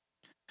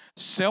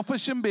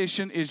 Selfish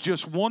ambition is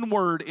just one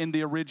word in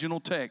the original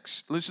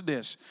text. Listen to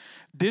this.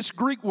 This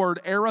Greek word,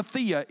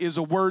 arathia, is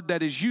a word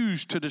that is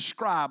used to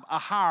describe a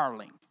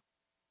hireling.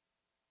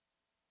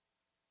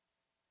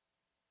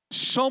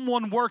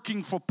 Someone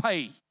working for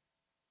pay.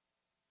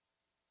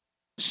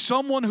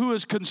 Someone who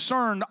is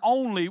concerned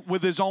only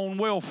with his own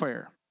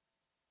welfare.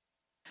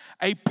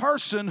 A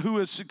person who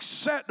is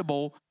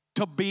susceptible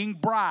to being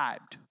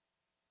bribed.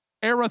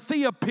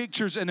 Arathia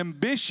pictures an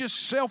ambitious,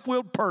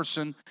 self-willed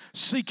person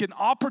seeking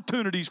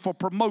opportunities for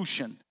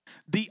promotion.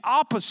 The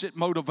opposite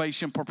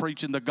motivation for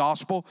preaching the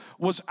gospel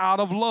was out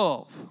of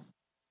love.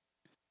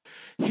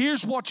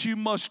 Here's what you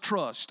must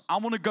trust. I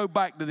want to go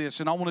back to this,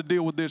 and I want to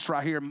deal with this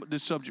right here,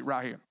 this subject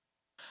right here.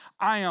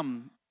 I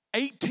am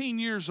 18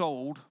 years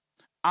old.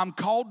 I'm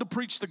called to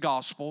preach the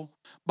gospel.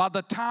 By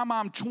the time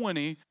I'm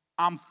 20,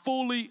 I'm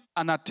fully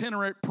an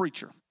itinerant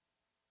preacher.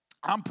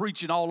 I'm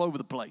preaching all over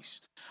the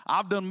place.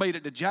 I've done made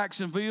it to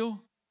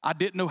Jacksonville. I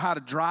didn't know how to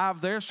drive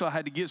there, so I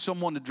had to get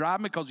someone to drive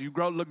me because you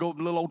go to a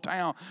little old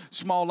town,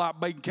 small like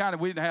Bacon County.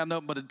 We didn't have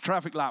nothing but a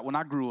traffic light when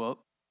I grew up.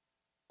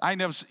 I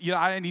ain't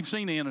even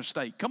seen the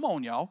interstate. Come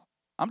on, y'all.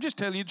 I'm just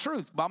telling you the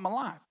truth about my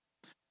life.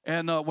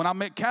 And when I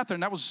met Catherine,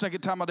 that was the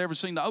second time I'd ever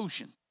seen the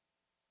ocean.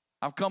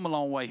 I've come a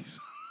long ways.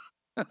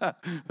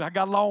 I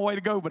got a long way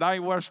to go, but I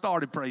ain't where I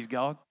started, praise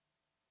God.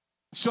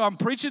 So I'm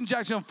preaching in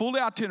Jackson, I'm fully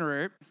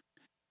itinerant.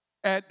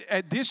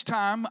 At this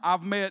time,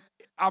 I've met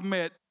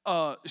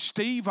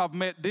Steve, I've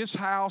met this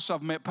house,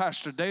 I've met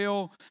Pastor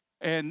Dale,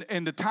 and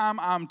the time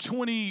I'm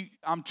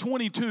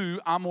 22,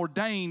 I'm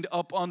ordained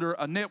up under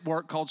a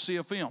network called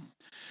CFM.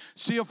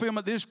 CFM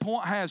at this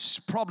point has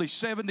probably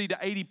 70 to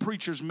 80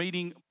 preachers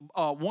meeting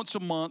once a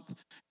month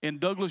in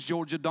Douglas,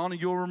 Georgia. Donna,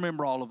 you'll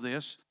remember all of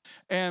this.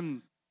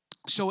 And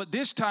so at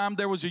this time,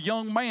 there was a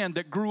young man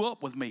that grew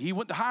up with me. He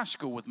went to high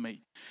school with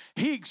me.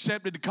 He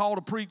accepted the call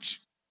to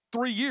preach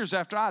 3 years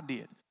after I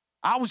did.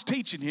 I was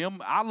teaching him.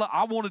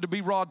 I wanted to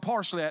be Rod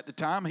Parsley at the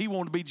time. He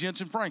wanted to be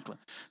Jensen Franklin.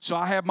 So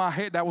I had my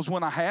hair. That was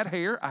when I had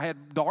hair. I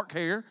had dark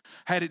hair.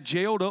 Had it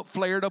gelled up,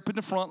 flared up in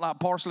the front like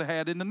Parsley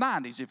had in the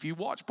 90s. If you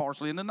watch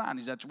Parsley in the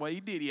 90s, that's the way he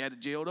did. He had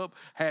it gelled up.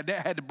 Had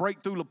the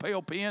breakthrough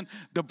lapel pin,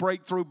 the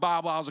breakthrough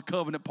Bible. I was a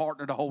covenant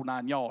partner the whole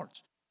 9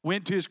 yards.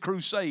 Went to his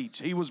crusades.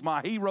 He was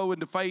my hero in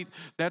the faith.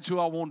 That's who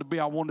I wanted to be.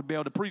 I wanted to be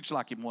able to preach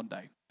like him one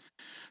day.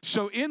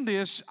 So in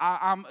this,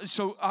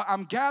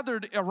 I'm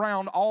gathered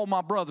around all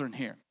my brethren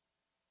here.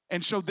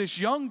 And so this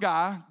young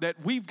guy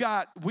that we've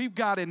got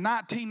in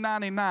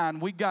 1999,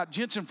 we got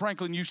Jensen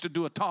Franklin used to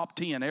do a top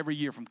 10 every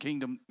year from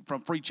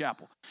Free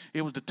Chapel.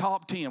 It was the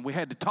top 10. We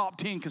had the top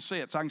 10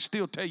 cassettes. I can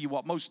still tell you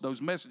what most of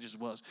those messages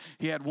was.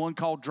 He had one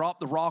called Drop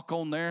the Rock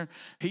on there.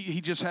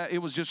 He just had, it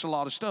was just a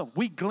lot of stuff.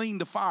 We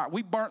gleaned the fire.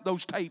 We burnt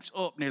those tapes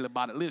up nearly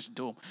by it, listened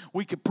to them.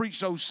 We could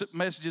preach those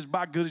messages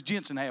by good as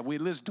Jensen had. We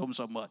listened to them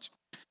so much.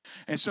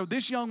 And so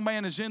this young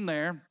man is in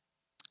there.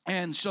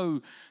 And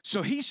so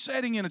he's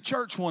sitting in a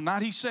church one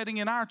night. He's sitting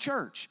in our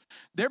church.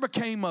 There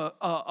became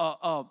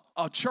a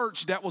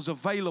church that was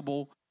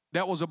available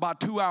that was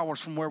about 2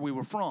 hours from where we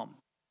were from.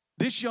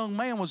 This young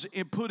man was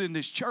put in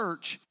this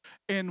church,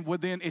 and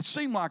it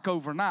seemed like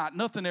overnight.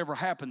 Nothing ever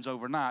happens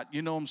overnight,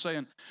 you know what I'm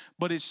saying?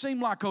 But it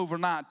seemed like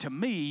overnight to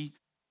me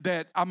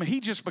that,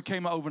 he just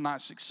became an overnight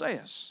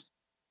success.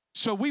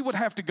 So we would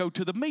have to go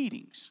to the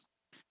meetings.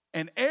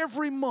 And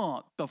every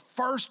month, the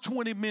first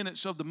 20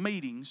 minutes of the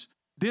meetings,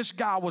 this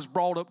guy was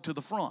brought up to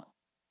the front.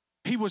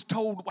 He was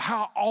told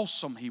how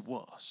awesome he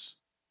was.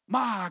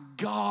 My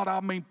God,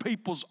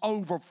 people's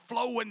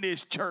overflowing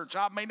this church.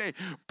 They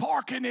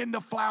parking in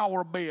the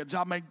flower beds.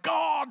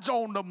 God's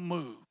on the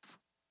move.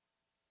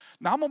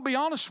 Now, I'm going to be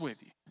honest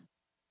with you.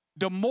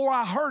 The more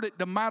I heard it,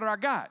 the madder I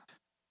got.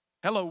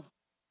 Hello.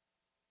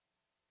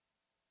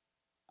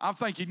 I'm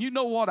thinking, you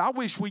know what? I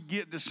wish we'd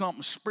get to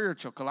something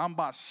spiritual because I'm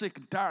about sick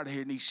and tired of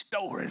hearing these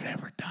stories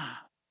every time.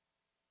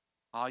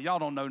 Y'all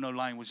don't know no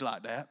language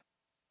like that,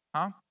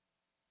 huh?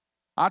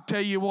 I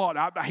tell you what,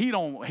 he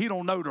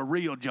don't know the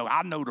real joke.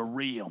 I know the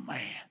real man.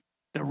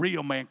 The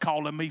real man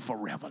calling me for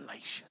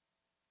revelation.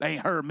 They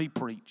ain't heard me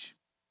preach.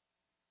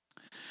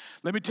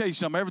 Let me tell you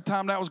something. Every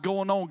time that was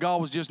going on,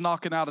 God was just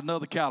knocking out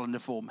another calendar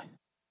for me.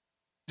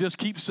 Just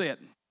keep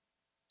setting.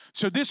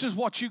 So this is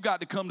what you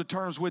got to come to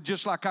terms with,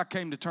 just like I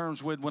came to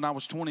terms with when I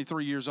was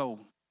 23 years old.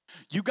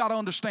 You got to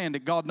understand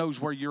that God knows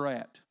where you're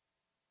at.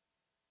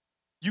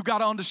 You got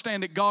to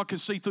understand that God can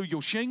see through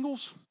your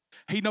shingles.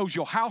 He knows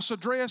your house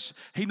address.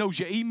 He knows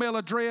your email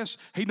address.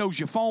 He knows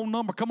your phone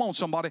number. Come on,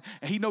 somebody.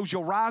 He knows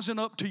you're rising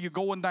up till you're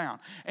going down.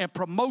 And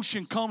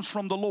promotion comes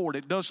from the Lord.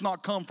 It does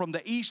not come from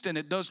the east, and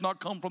it does not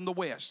come from the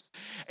west.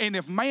 And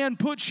if man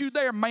puts you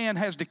there, man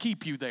has to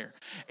keep you there.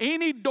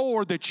 Any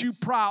door that you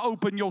pry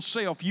open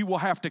yourself, you will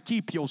have to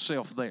keep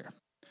yourself there.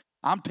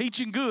 I'm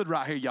teaching good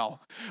right here,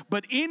 y'all.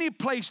 But any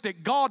place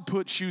that God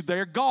puts you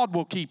there, God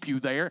will keep you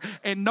there,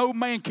 and no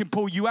man can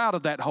pull you out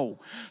of that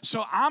hole.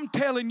 So I'm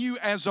telling you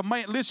as a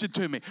man, listen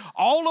to me.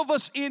 All of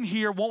us in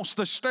here wants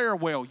the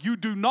stairwell. You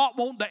do not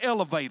want the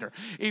elevator.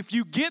 If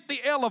you get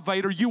the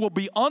elevator, you will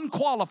be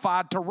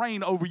unqualified to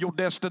reign over your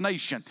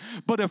destination.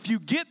 But if you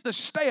get the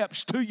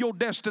steps to your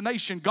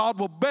destination, God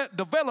will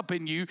develop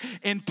in you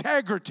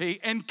integrity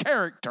and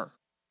character.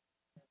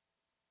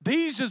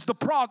 This is the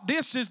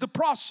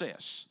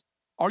process.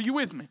 Are you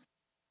with me?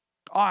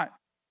 All right.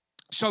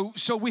 So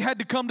we had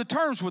to come to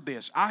terms with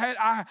this.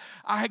 I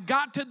had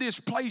got to this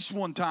place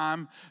one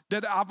time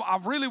that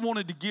I've really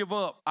wanted to give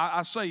up.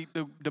 I say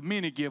the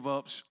many give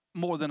ups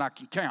more than I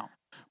can count.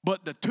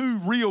 But the two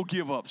real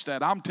give ups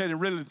that I'm telling you,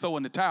 really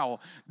throwing the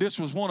towel, this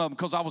was one of them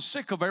because I was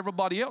sick of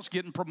everybody else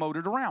getting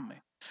promoted around me.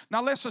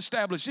 Now let's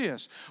establish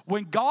this.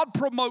 When God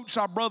promotes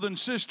our brother and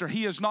sister,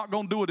 He is not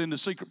going to do it in the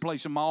secret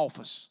place in my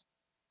office.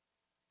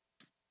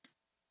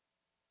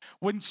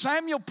 When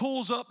Samuel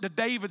pulls up to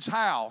David's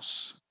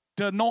house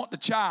to anoint the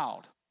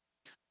child,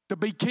 to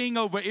be king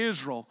over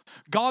Israel,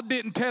 God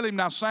didn't tell him,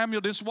 now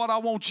Samuel, this is what I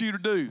want you to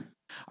do.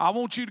 I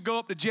want you to go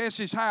up to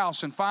Jesse's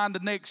house and find the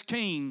next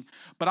king,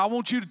 but I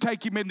want you to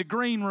take him in the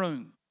green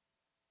room.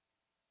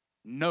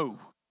 No.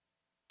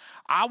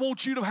 I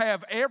want you to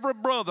have every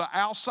brother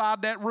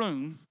outside that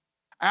room,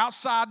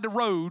 outside the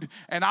road,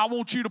 and I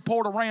want you to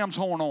pour the ram's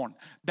horn on.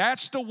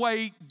 That's the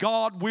way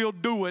God will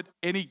do it,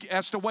 and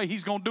that's the way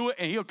He's going to do it,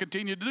 and He'll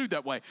continue to do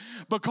that way.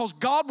 Because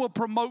God will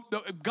promote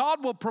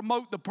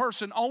the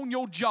person on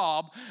your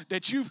job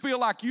that you feel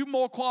like you're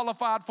more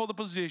qualified for the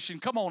position.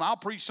 Come on, I'll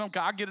preach some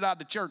kind. I'll get it out of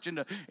the church in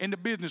the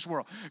business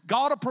world.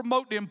 God will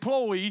promote the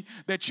employee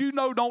that you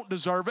know don't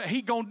deserve it.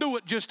 He's going to do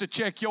it just to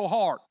check your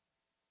heart.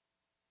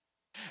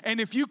 And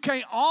if you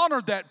can't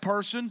honor that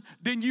person,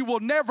 then you will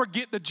never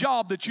get the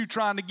job that you're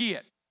trying to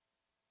get.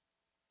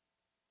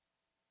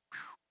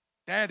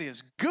 That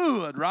is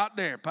good right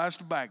there,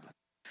 Pastor Bagley.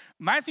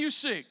 Matthew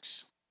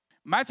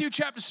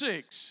chapter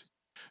 6,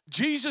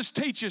 Jesus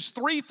teaches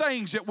three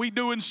things that we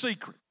do in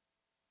secret.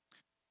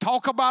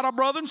 Talk about our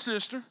brother and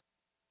sister.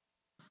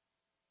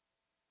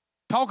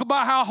 Talk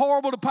about how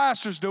horrible the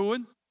pastor's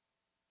doing.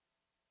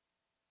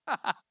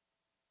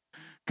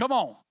 Come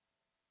on.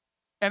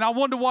 And I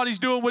wonder what he's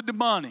doing with the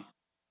money.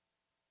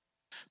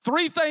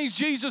 Three things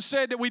Jesus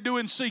said that we do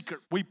in secret.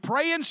 We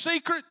pray in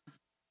secret,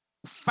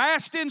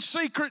 fast in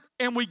secret,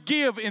 and we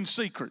give in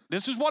secret.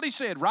 This is what he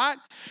said, right?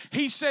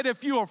 He said,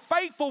 if you are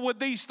faithful with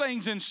these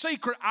things in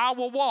secret, I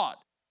will what?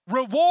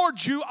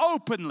 Reward you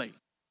openly.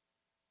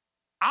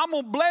 I'm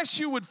going to bless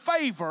you with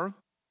favor.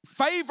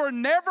 Favor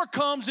never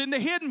comes in the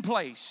hidden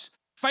place.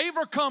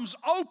 Favor comes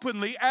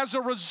openly as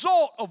a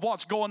result of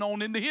what's going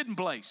on in the hidden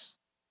place.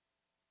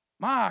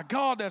 My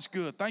God, that's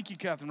good. Thank you,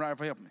 Catherine Wright,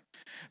 for helping me.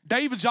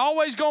 David's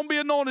always going to be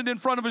anointed in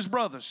front of his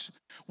brothers.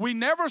 We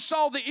never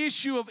saw the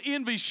issue of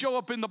envy show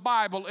up in the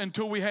Bible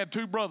until we had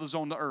two brothers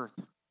on the earth.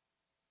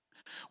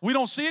 We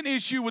don't see an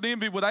issue with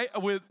envy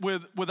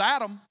with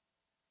Adam.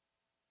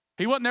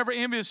 He wasn't never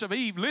envious of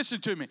Eve.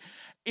 Listen to me.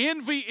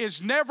 Envy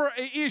is never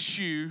an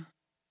issue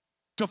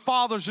to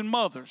fathers and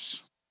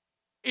mothers.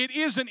 It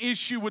is an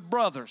issue with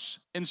brothers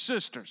and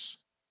sisters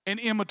and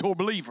immature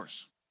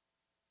believers.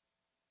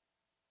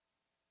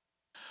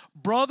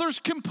 Brothers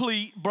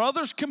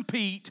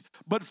compete,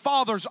 but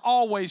fathers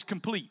always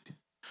complete.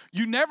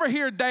 You never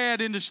hear dad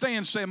in the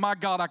stand saying, my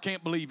God, I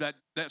can't believe that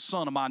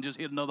son of mine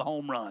just hit another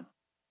home run.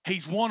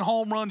 He's one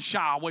home run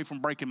shy away from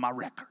breaking my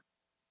record.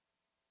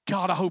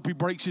 God, I hope he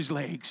breaks his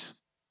legs.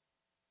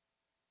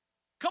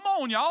 Come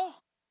on, y'all.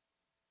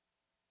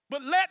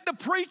 But let the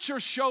preacher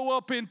show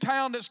up in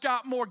town that's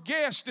got more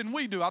guests than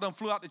we do. I done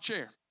flew out the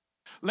chair.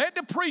 Let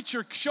the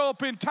preacher show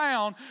up in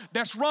town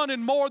that's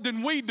running more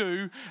than we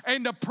do,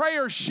 and the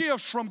prayer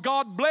shifts from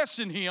God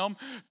blessing him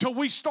till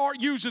we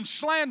start using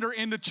slander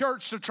in the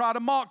church to try to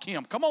mock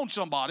him. Come on,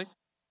 somebody.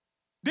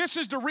 This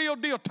is the real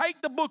deal.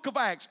 Take the book of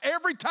Acts.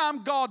 Every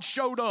time God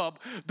showed up,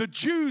 the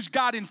Jews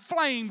got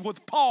inflamed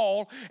with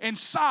Paul and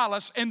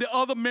Silas and the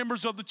other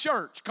members of the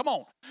church. Come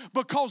on.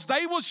 Because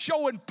they was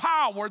showing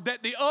power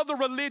that the other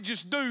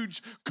religious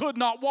dudes could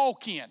not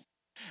walk in.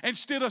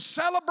 Instead of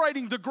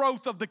celebrating the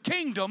growth of the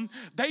kingdom,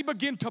 they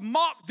begin to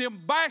mock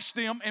them, bash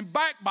them, and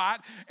backbite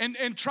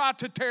and try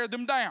to tear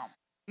them down.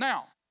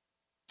 Now,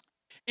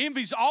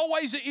 envy's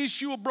always an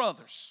issue of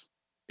brothers.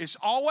 It's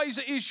always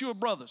an issue of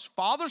brothers.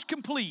 Fathers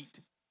complete.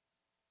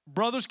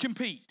 Brothers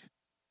compete.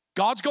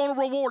 God's going to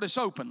reward us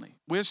openly.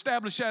 We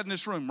established that in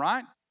this room,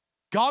 right?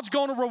 God's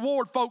going to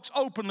reward folks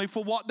openly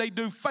for what they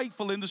do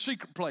faithful in the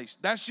secret place.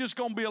 That's just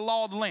going to be a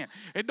law of the land.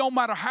 It don't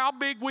matter how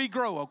big we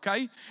grow,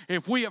 okay?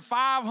 If we at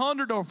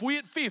 500 or if we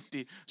at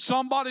 50,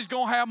 somebody's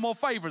going to have more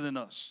favor than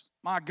us.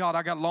 My God,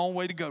 I got a long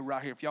way to go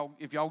right here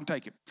if y'all can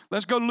take it.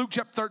 Let's go to Luke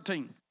chapter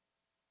 13.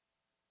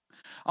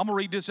 I'm going to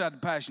read this out of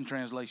the Passion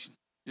Translation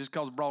just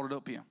because I brought it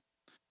up here.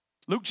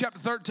 Luke chapter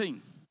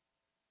 13.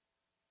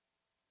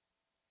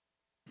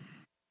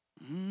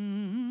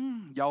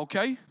 Y'all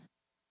okay?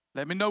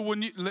 Let me know when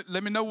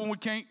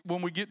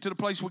we get to the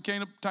place we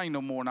can't obtain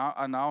no more,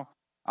 and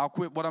I'll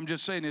quit. What I'm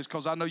just saying is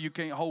because I know you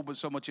can't hold but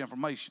so much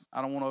information.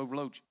 I don't want to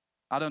overload you.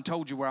 I done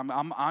told you where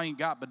I ain't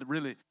got, but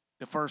really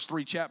the first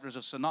 3 chapters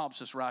of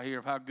synopsis right here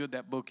of how good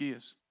that book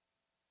is.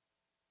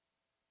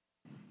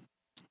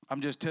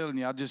 I'm just telling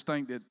you. I just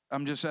think that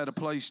I'm just at a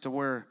place to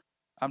where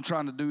I'm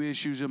trying to do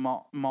issues in my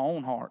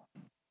own heart.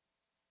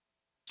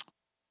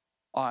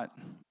 All right,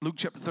 Luke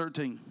chapter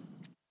 13.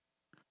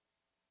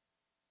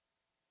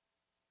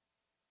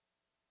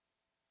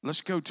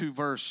 Let's go to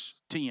verse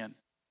 10.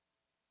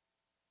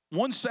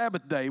 One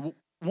Sabbath day,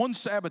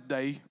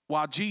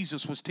 while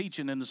Jesus was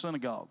teaching in the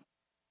synagogue,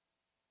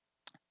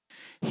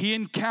 he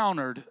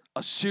encountered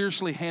a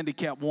seriously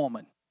handicapped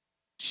woman.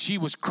 She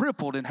was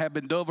crippled and had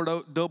been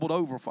doubled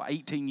over for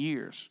 18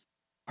 years.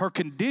 Her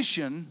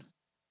condition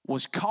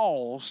was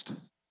caused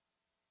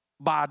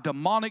by a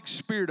demonic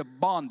spirit of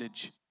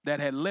bondage that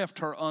had left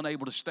her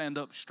unable to stand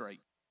up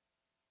straight.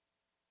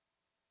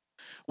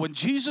 When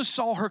Jesus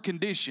saw her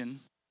condition,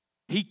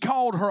 he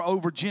called her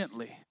over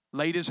gently,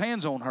 laid his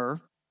hands on her.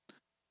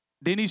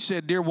 Then he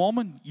said, "Dear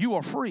woman, you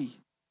are free.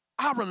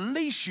 I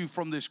release you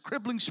from this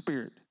crippling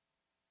spirit."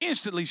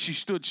 Instantly she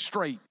stood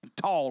straight and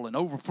tall and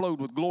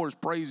overflowed with glorious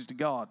praises to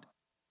God.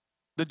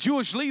 The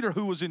Jewish leader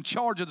who was in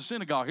charge of the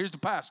synagogue, here's the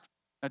pastor.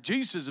 Now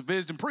Jesus is a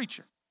visiting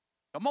preacher.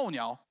 Come on,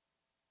 y'all.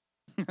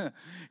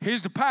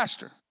 Here's the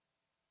pastor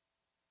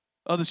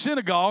of the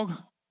synagogue,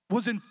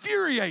 was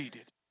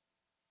infuriated.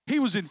 He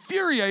was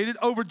infuriated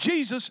over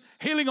Jesus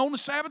healing on the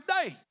Sabbath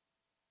day.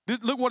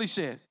 Look what he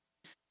said.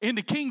 In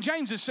the King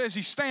James, it says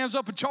he stands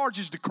up and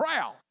charges the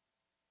crowd.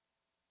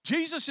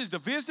 Jesus is the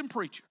visiting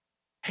preacher.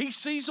 He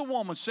sees a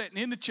woman sitting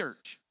in the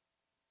church.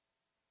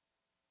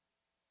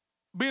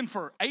 Been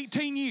for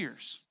 18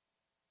 years.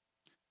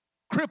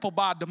 Crippled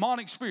by a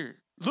demonic spirit.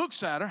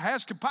 Looks at her,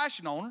 has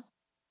compassion on her.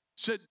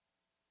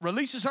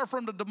 Releases her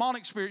from the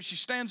demonic spirit. She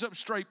stands up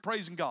straight,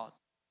 praising God.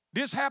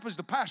 This happens,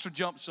 the pastor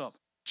jumps up.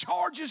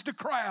 Charges the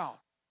crowd.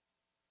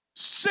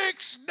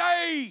 6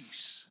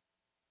 days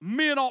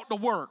men ought to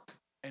work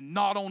and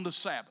not on the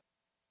Sabbath.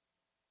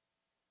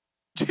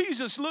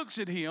 Jesus looks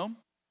at him,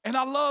 and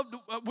I love,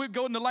 we're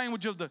going the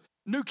language of the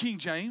New King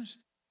James.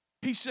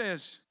 He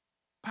says,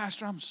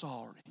 "Pastor, I'm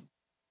sorry."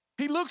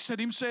 He looks at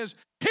him and says,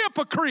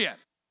 "Hypocrite."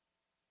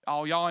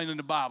 Oh, y'all ain't in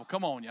the Bible.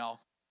 Come on, y'all.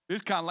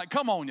 This kind of like,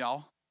 come on,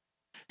 y'all.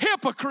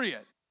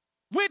 Hypocrite.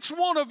 Which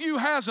one of you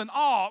has an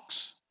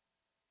ox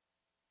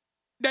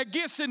that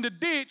gets in the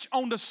ditch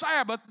on the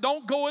Sabbath?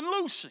 Don't go and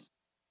loose him.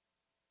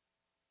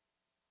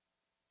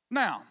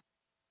 Now,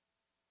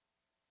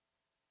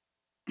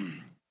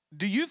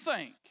 do you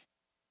think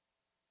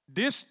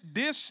this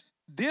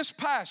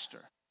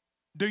pastor,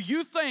 do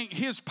you think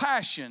his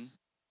passion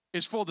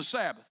is for the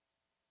Sabbath?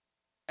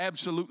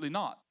 Absolutely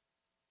not.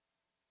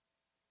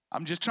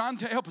 I'm just trying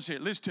to help us here.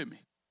 Listen to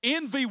me.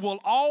 Envy will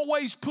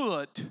always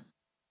put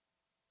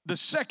the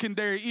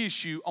secondary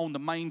issue on the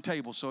main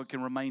table so it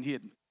can remain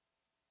hidden.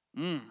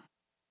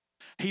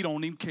 He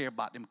don't even care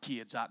about them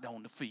kids out there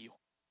on the field.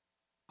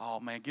 Oh,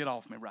 man, get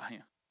off me right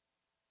here.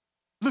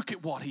 Look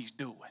at what he's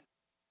doing.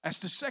 That's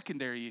the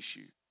secondary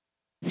issue.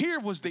 Here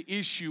was the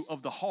issue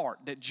of the heart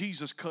that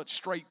Jesus cut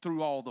straight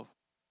through all the...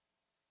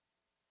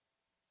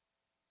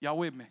 Y'all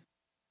with me?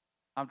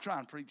 I'm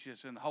trying to preach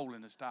this in a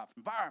holiness type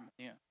environment.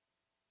 Yeah.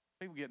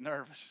 People get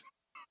nervous.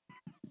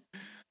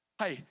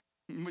 Hey,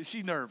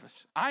 she's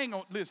nervous. I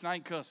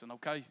ain't cussing,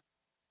 okay?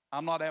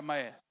 I'm not that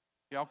mad.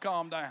 Y'all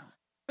calm down.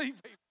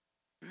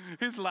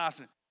 His life,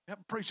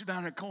 that preacher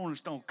down at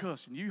Cornerstone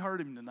cussing. You heard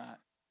him tonight.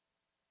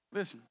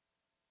 Listen,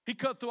 he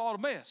cut through all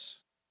the mess.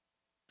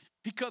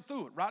 He cut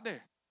through it right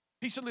there.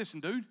 He said,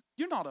 "Listen, dude,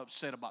 you're not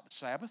upset about the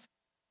Sabbath.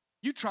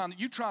 You trying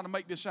to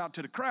make this out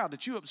to the crowd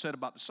that you're upset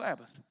about the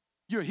Sabbath.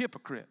 You're a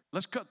hypocrite.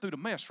 Let's cut through the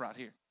mess right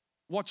here.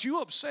 What you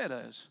upset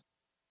is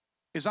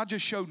I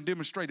just showed and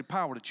demonstrated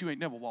power that you ain't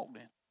never walked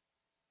in.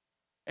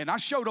 And I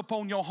showed up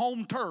on your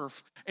home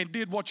turf and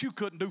did what you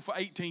couldn't do for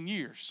 18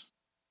 years.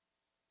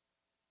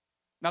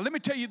 Now, let me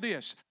tell you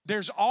this.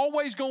 There's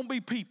always going to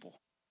be people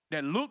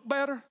that look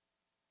better,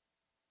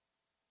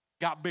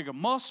 got bigger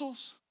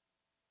muscles,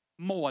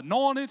 more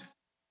anointed.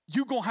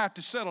 You're going to have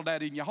to settle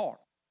that in your heart.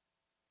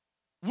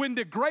 When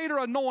the greater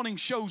anointing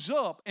shows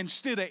up,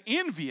 instead of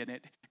envying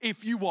it,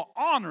 if you will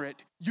honor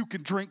it, you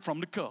can drink from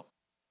the cup.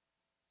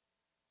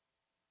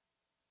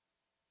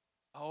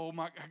 Oh,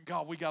 my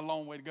God, we got a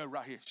long way to go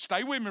right here.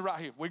 Stay with me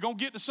right here. We're going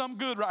to get to something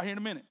good right here in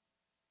a minute.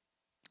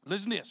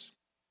 Listen to this.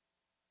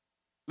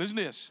 Listen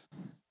to this.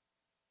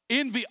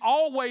 Envy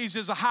always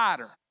is a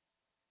hider.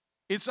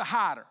 It's a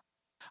hider.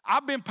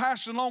 I've been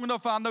pastoring long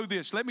enough, I know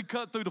this. Let me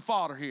cut through the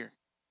fodder here.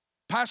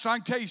 Pastor, I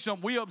can tell you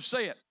something. We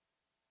upset.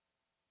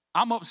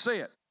 I'm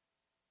upset.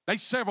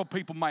 There's several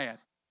people mad.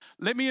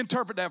 Let me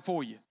interpret that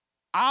for you.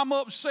 I'm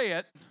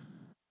upset,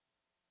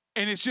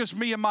 and it's just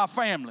me and my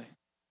family.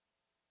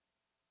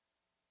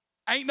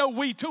 Ain't no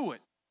we to it.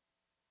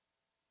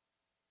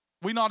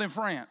 We not in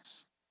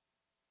France.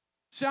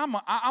 See,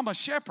 I'm a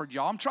shepherd,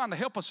 y'all. I'm trying to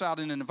help us out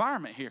in an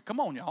environment here. Come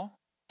on, y'all.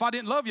 If I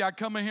didn't love you, I'd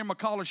come in here in my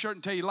collar shirt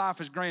and tell you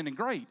life is grand and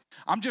great.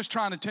 I'm just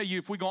trying to tell you,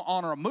 if we're going to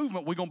honor a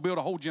movement, we're going to build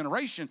a whole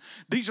generation,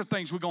 these are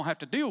things we're going to have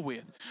to deal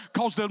with.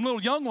 Because the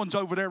little young ones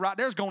over there right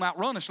there is going to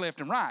outrun us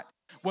left and right.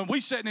 When we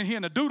sitting in here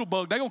in a doodle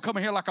bug, they're going to come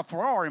in here like a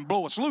Ferrari and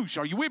blow us loose.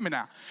 Are you with me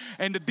now?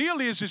 And the deal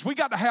is we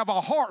got to have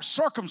our hearts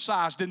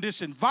circumcised in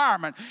this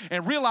environment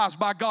and realize,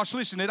 by gosh,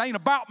 listen, it ain't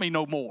about me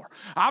no more.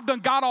 I've done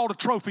got all the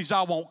trophies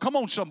I want. Come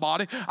on,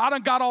 somebody. I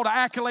done got all the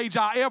accolades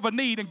I ever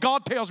need, and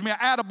God tells me an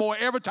attaboy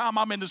every time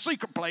I'm in the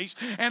secret place,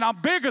 and I'm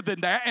bigger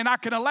than that, and I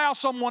can allow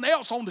someone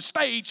else on the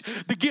stage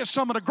to get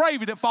some of the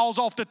gravy that falls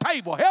off the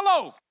table.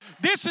 Hello.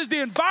 This is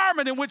the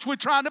environment in which we're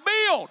trying to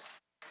build.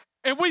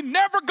 And we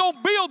never going to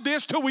build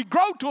this till we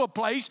grow to a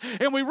place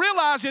and we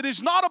realize it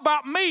is not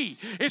about me.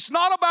 It's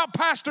not about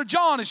Pastor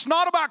John. It's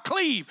not about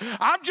Cleve.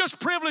 I'm just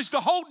privileged to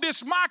hold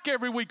this mic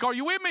every week. Are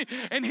you with me?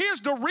 And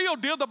here's the real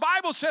deal. The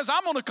Bible says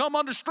I'm going to come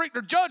under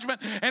stricter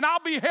judgment and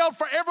I'll be held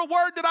for every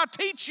word that I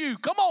teach you.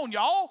 Come on,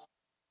 y'all.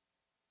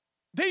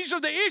 These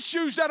are the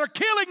issues that are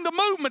killing the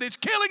movement. It's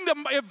killing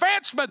the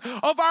advancement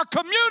of our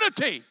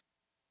community.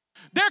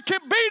 There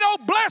can be no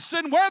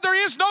blessing where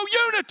there is no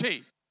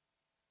unity.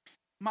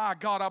 My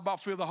God, I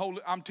about feel the Holy,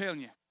 I'm telling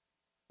you.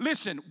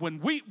 Listen,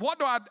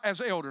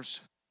 as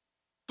elders,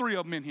 3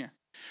 of them in here,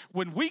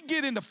 when we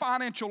get into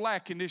financial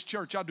lack in this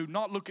church, I do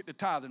not look at the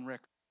tithing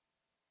record.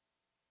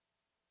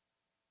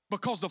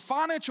 Because the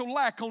financial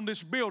lack on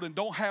this building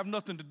don't have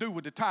nothing to do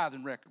with the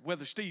tithing record,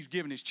 whether Steve's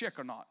giving his check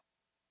or not.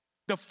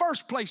 The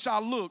first place I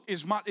look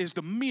is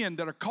the men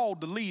that are called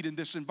to lead in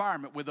this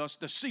environment with us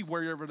to see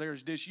wherever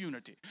there's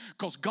disunity.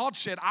 Because God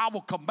said, I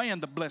will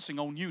command the blessing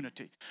on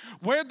unity.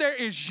 Where there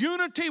is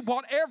unity,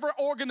 whatever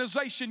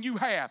organization you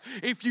have,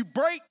 if you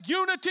break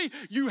unity,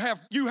 you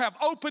have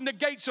opened the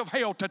gates of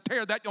hell to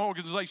tear that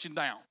organization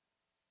down.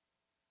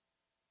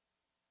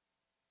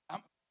 I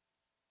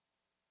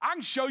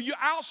can show you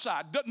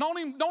outside. Don't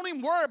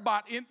even worry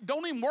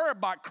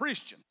about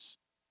Christians.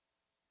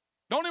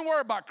 Don't even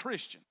worry about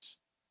Christians.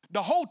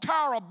 The whole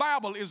Tower of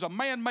Babel is a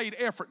man-made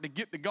effort to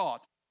get to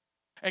God.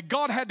 And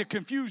God had to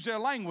confuse their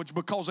language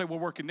because they were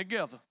working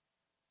together.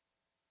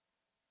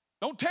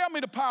 Don't tell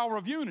me the power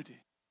of unity.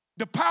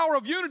 The power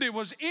of unity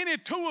was any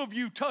 2 of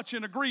you touch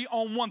and agree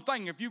on one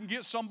thing. If you can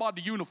get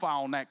somebody to unify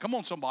on that, come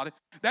on somebody,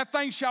 that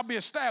thing shall be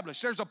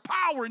established. There's a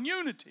power in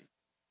unity.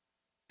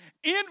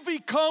 Envy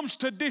comes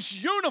to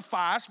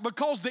disunify us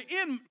because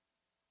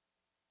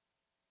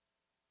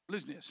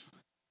listen to this.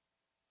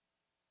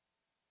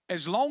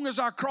 As long as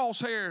our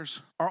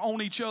crosshairs are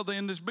on each other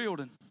in this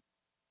building,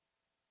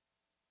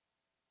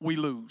 we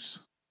lose.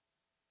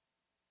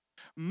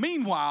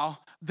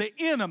 Meanwhile, the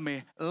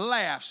enemy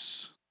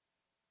laughs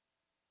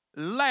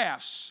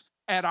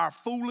at our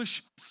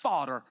foolish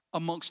fodder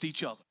amongst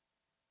each other.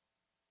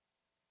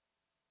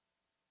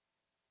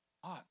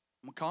 All right,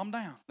 I'm going to calm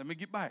down. Let me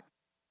get back.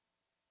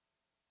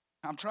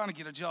 I'm trying to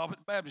get a job at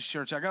the Baptist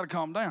church. I got to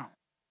calm down.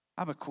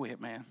 I'm going to quit,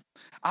 man.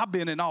 I've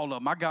been in all of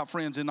them. I got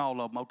friends in all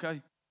of them,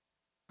 okay?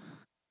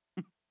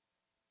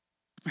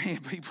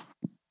 Man, people,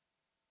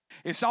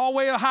 it's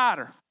always a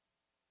hider.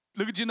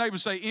 Look at your neighbor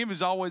and say, envy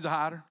is always a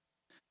hider.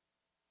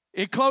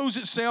 It clothes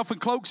itself and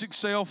cloaks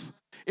itself.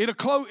 It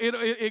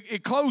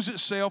clothes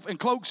itself and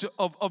cloaks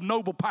of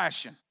noble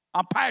passion.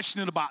 I'm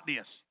passionate about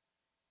this.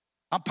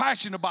 I'm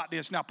passionate about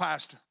this now,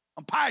 Pastor.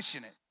 I'm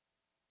passionate.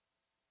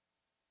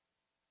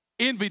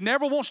 Envy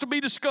never wants to be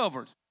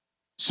discovered,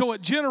 so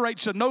it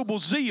generates a noble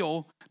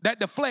zeal that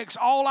deflects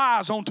all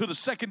eyes onto the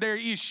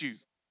secondary issue.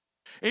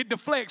 It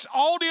deflects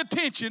all the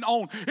attention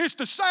on, it's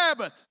the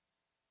Sabbath.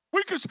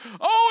 He's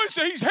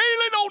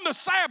healing on the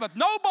Sabbath.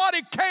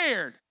 Nobody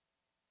cared.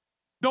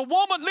 The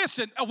woman,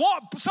 listen,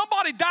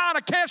 somebody dying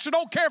of cancer,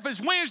 don't care if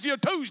it's Wednesday or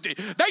Tuesday.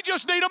 They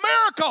just need a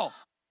miracle.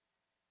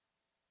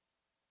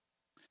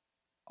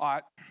 All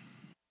right.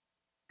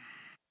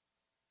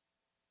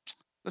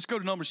 Let's go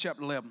to Numbers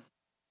chapter 11.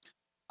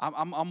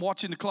 I'm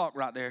watching the clock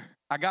right there.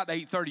 I got to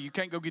 8:30. You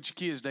can't go get your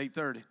kids to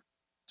 8:30.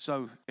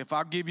 So if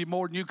I give you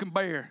more than you can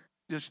bear,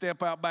 just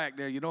step out back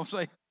there. You know what I'm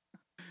saying?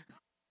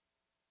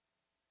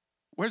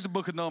 Where's the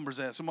book of Numbers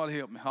at? Somebody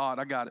help me. All right,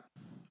 I got it.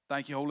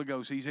 Thank you, Holy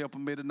Ghost. He's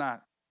helping me tonight.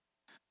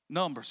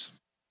 Numbers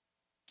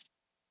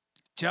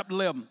chapter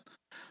 11.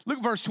 Look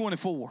at verse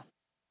 24.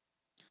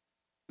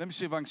 Let me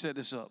see if I can set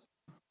this up.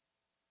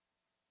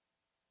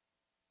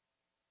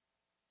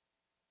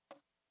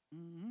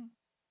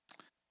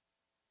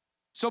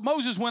 So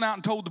Moses went out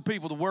and told the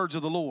people the words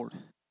of the Lord,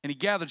 and he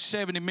gathered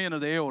 70 men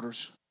of the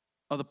elders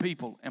of the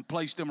people and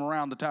placed them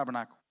around the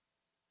tabernacle.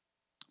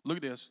 Look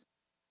at this.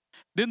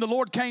 Then the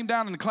Lord came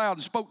down in the cloud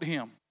and spoke to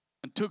him,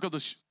 and took of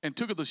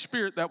the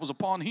spirit that was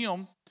upon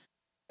him,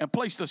 and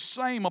placed the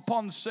same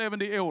upon the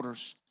 70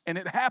 elders. And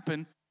it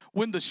happened,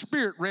 when the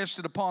Spirit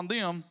rested upon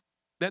them,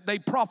 that they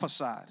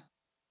prophesied,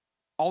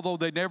 although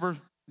they never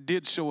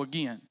did so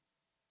again.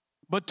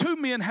 But 2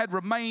 men had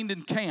remained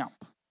in camp.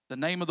 The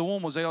name of the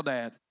one was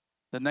Eldad,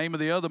 the name of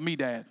the other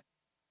Medad.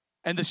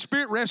 And the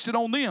Spirit rested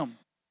on them,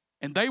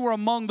 and they were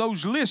among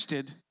those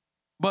listed,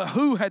 but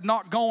who had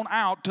not gone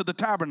out to the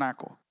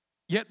tabernacle.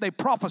 Yet they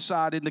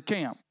prophesied in the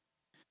camp.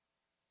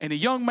 And a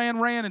young man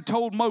ran and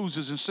told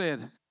Moses and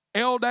said,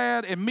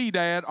 Eldad and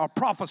Medad are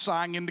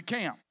prophesying in the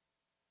camp.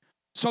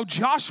 So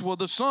Joshua,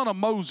 the son of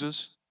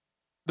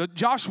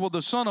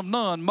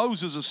Nun,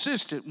 Moses'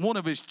 assistant, one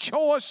of his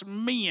choice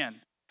men,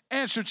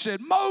 answered,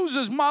 said,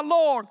 Moses, my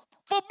Lord,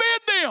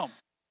 forbid them.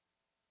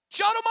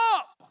 Shut them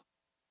up.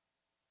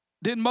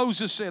 Then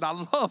Moses said, I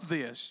love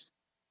this.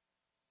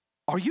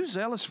 Are you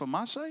zealous for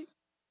my sake?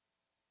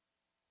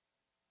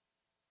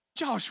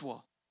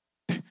 Joshua,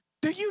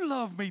 do you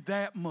love me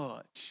that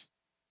much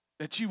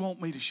that you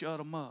want me to shut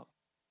them up?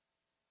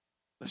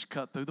 Let's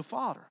cut through the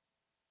fodder.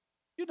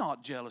 You're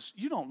not jealous.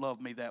 You don't love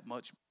me that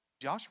much,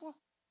 Joshua.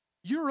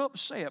 You're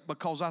upset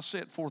because I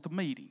set forth a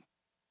meeting.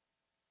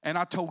 And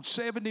I told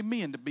 70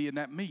 men to be in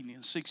that meeting,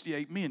 and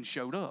 68 men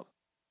showed up.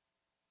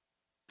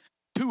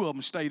 2 of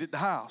them stayed at the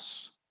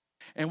house.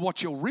 And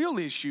what your real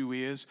issue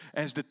is,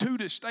 as the 2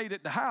 that stayed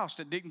at the house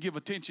that didn't give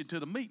attention to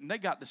the meeting, they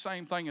got the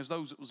same thing as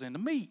those that was in the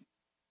meeting.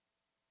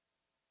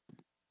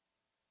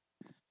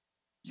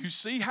 You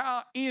see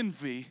how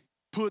envy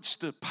puts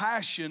the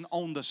passion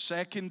on the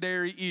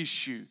secondary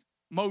issue.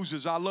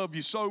 Moses, I love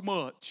you so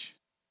much.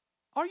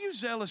 Are you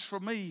zealous for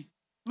me?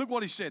 Look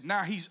what he said.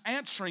 Now he's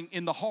answering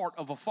in the heart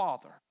of a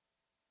father.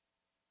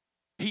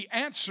 He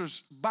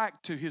answers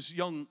back to his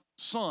young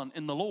son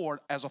in the Lord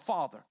as a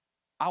father.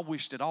 I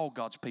wish that all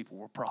God's people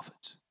were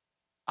prophets.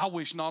 I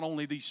wish not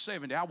only these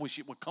 70, I wish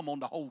it would come on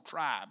the whole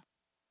tribe.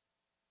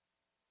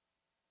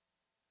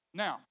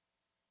 Now,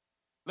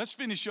 let's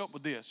finish up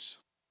with this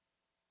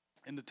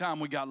in the time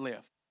we got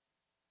left.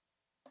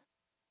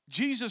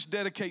 Jesus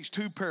dedicates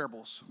 2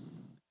 parables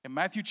in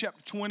Matthew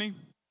chapter 20,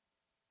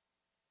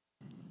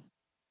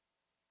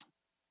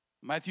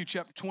 Matthew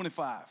chapter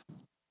 25.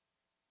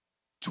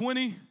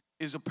 20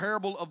 is a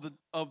parable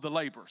of the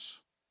laborers.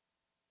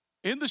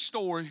 In the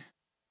story,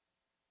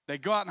 they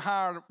go out and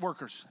hire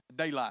workers at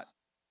daylight.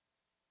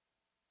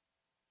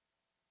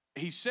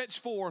 He sets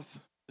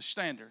forth the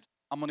standard.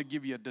 I'm going to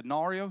give you a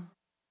denario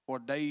for a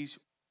day's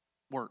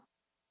work.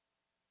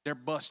 They're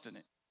busting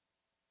it,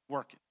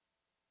 working.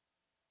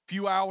 A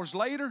few hours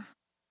later,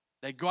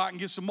 they go out and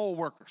get some more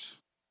workers.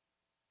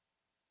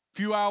 A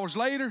few hours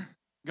later,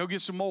 go get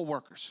some more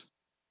workers.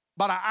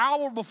 About an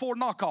hour before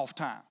knockoff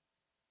time,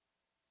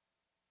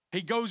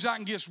 he goes out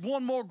and gets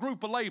one more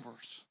group of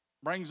laborers,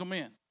 brings them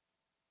in.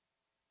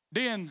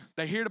 Then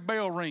they hear the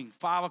bell ring,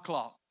 5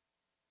 o'clock.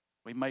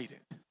 We made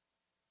it.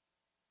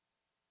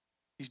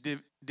 He's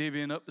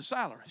divvying up the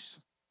salaries.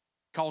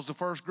 Calls the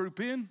first group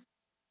in.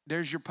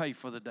 There's your pay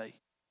for the day.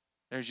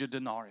 There's your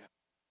denario.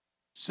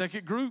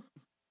 Second group,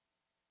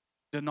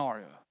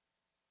 denario.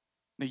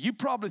 Now you're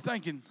probably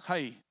thinking,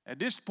 hey, at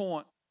this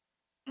point,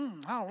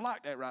 I don't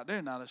like that right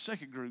there. Now the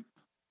second group,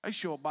 they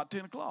show up about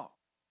 10 o'clock.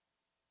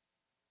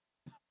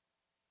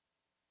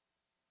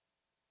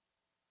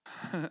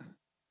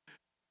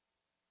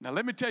 Now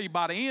let me tell you,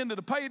 by the end of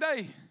the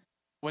payday,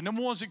 when them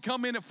ones that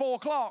come in at 4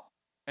 o'clock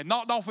and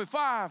knocked off at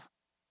 5,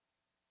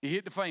 you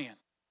hit the fan.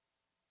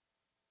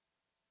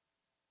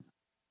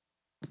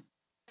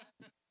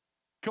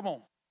 Come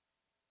on.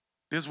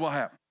 This is what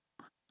happened.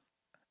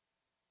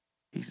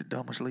 He's the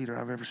dumbest leader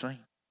I've ever seen.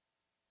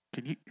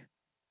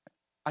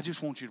 I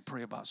just want you to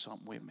pray about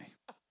something with me.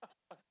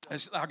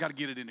 I got to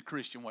get it in the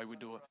Christian way we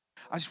do it.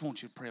 I just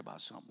want you to pray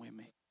about something with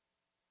me.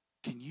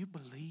 Can you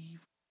believe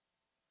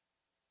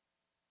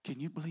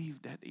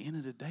that at the end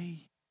of the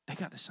day, they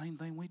got the same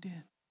thing we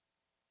did?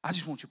 I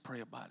just want you to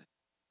pray about it.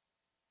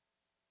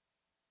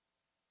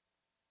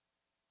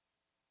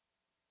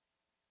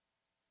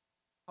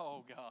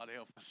 Oh, God,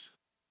 help us.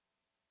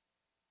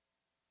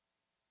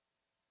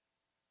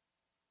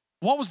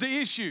 What was the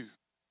issue?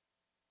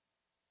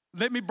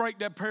 Let me break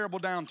that parable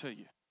down to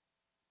you.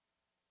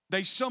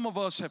 Some of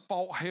us have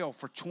fought hell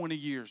for 20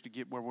 years to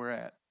get where we're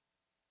at.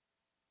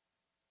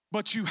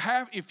 But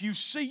if you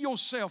see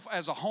yourself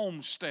as a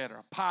homesteader,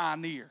 a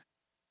pioneer,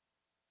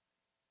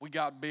 we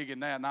got big in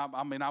that. And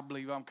I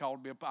believe I'm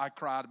called to be I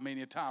cried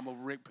many a time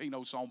over Rick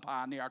Pino's song,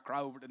 Pioneer. I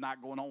cry over it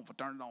tonight going home for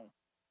turning it on.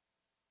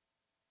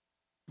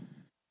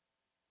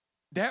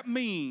 That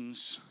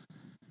means,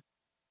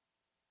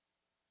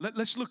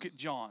 let's look at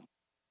John.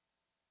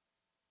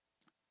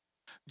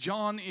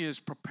 John is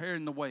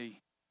preparing the way,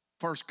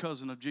 first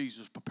cousin of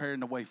Jesus, preparing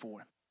the way for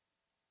him.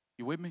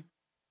 You with me?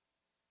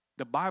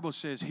 The Bible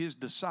says his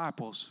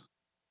disciples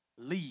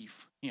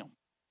leave him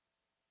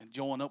and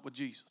join up with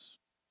Jesus.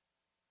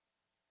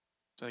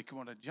 So they come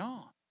on to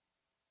John.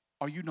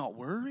 Are you not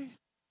worried?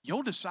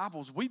 Your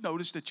disciples, we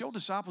noticed that your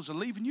disciples are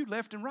leaving you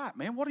left and right,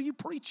 man. What are you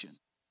preaching?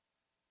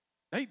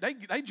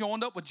 They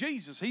joined up with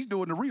Jesus. He's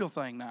doing the real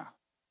thing now.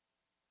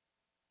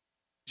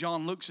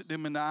 John looks at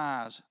them in the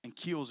eyes and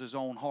kills his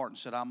own heart and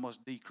said, I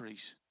must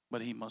decrease,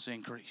 but he must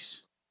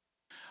increase.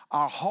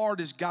 Our heart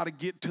has got to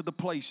get to the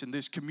place in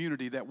this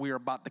community that we are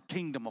about the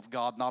kingdom of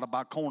God, not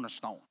about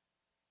Cornerstone.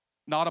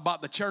 Not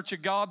about the church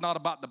of God, not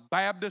about the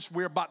Baptists.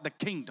 We're about the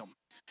kingdom.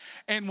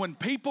 And when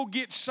people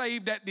get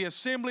saved at the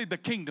assembly, the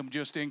kingdom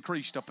just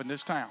increased up in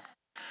this town.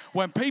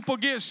 When people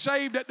get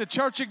saved at the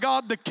church of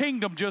God, the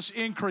kingdom just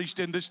increased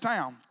in this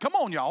town. Come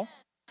on, y'all.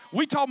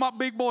 We talking about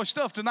big boy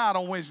stuff tonight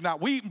on Wednesday night.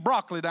 We eating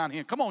broccoli down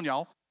here. Come on,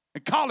 y'all.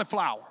 And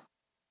cauliflower.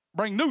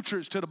 Bring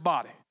nutrients to the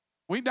body.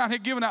 We down here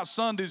giving out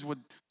Sundays with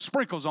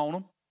sprinkles on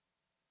them.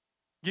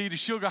 Give you the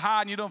sugar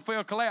high and you don't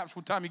feel collapse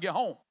by the time you get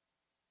home.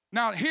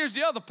 Now, here's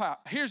the other part.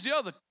 Here's the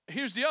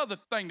other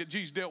thing that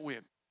Jesus dealt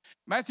with.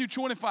 Matthew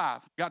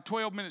 25, got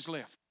 12 minutes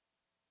left.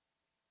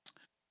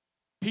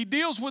 He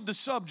deals with the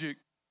subject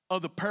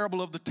of the parable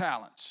of the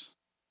talents.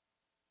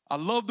 I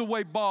love the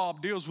way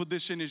Bob deals with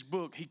this in his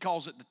book. He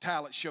calls it the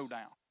talent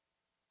showdown.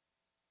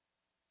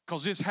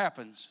 Because this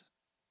happens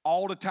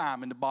all the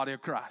time in the body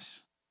of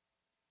Christ.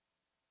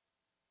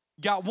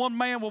 Got one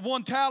man with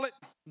 1 talent,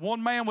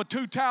 one man with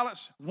 2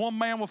 talents, one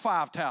man with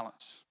 5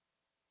 talents.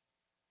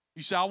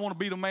 You say, I want to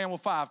be the man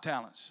with 5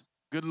 talents.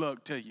 Good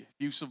luck to you.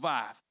 You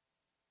survive.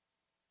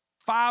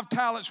 5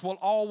 talents will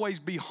always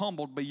be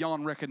humbled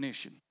beyond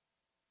recognition.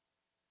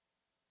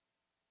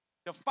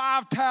 The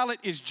 5 talent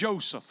is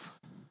Joseph.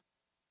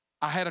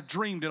 I had a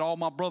dream that all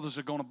my brothers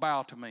are going to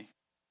bow to me.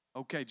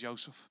 Okay,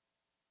 Joseph.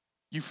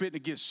 You fitting to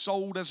get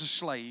sold as a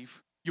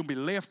slave. You'll be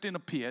left in a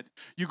pit.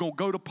 You're going to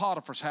go to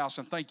Potiphar's house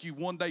and think you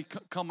one day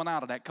coming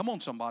out of that. Come on,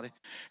 somebody.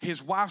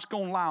 His wife's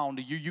going to lie on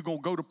to you. You're going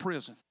to go to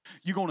prison.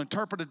 You're going to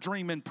interpret a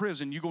dream in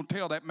prison. You're going to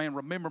tell that man,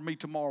 remember me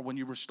tomorrow when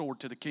you're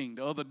restored to the king.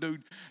 The other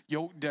dude,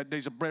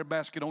 there's a bread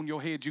basket on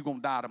your head. You're going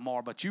to die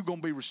tomorrow, but you're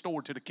going to be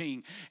restored to the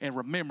king and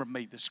remember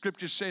me. The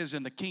scripture says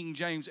in the King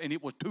James, and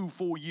it was 2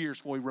 full years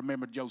before he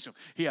remembered Joseph.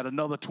 He had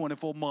another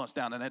 24 months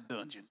down in that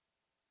dungeon.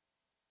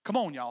 Come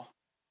on, y'all.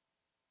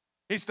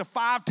 It's the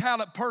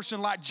 5-talent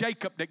person like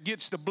Jacob that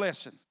gets the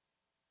blessing.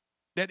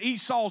 That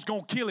Esau's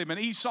going to kill him, and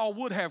Esau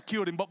would have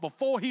killed him. But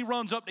before he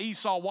runs up to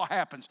Esau, what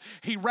happens?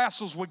 He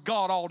wrestles with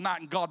God all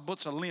night, and God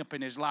puts a limp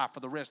in his life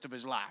for the rest of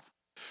his life.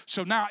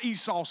 So now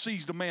Esau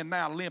sees the man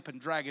now limping,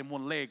 dragging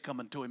one leg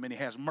coming to him, and he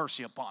has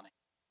mercy upon him.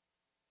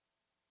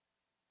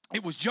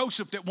 It was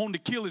Joseph that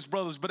wanted to kill his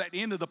brothers, but at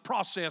the end of the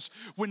process,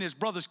 when his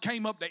brothers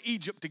came up to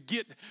Egypt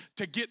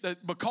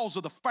because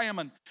of the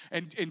famine,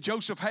 and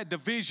Joseph had the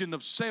vision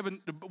of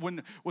 7,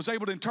 was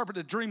able to interpret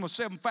the dream of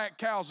 7 fat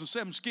cows and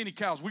 7 skinny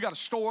cows. We got to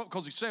store up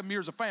because there's 7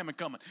 years of famine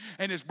coming.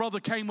 And his brother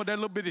came with that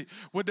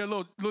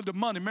little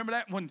money. Remember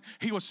that when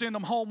he was sending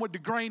them home with the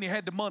grain, he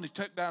had the money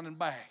tucked down in the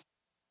bag.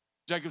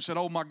 Jacob said,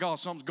 oh my God,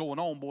 something's going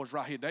on, boys,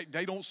 right here.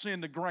 They don't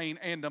send the grain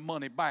and the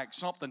money back.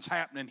 Something's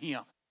happening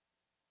here.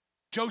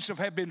 Joseph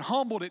had been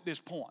humbled at this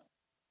point.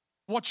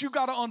 What you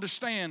got to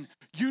understand,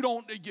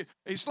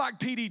 it's like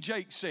T.D.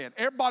 Jakes said.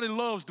 Everybody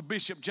loves the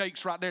Bishop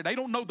Jakes right there. They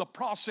don't know the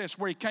process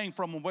where he came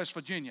from in West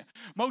Virginia.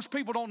 Most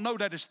people don't know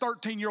that his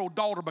 13-year-old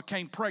daughter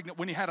became pregnant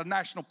when he had a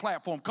national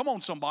platform. Come on,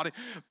 somebody.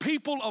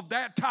 People of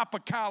that type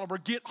of caliber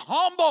get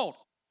humbled.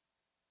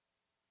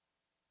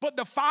 But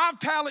the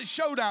 5-talent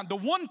showdown, the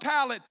one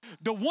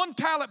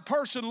talent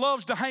person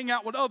loves to hang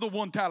out with other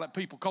 1-talent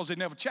people because they're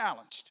never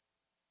challenged.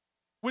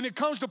 When it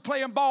comes to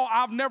playing ball,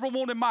 I've never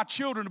wanted my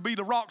children to be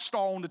the rock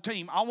star on the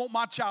team. I want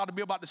my child to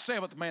be about the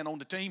 7th man on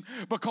the team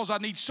because I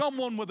need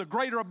someone with a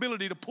greater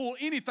ability to pull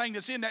anything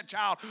that's in that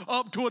child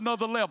up to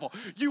another level.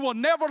 You will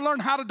never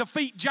learn how to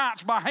defeat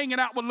giants by hanging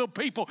out with little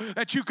people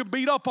that you can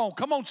beat up on.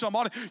 Come on,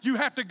 somebody. You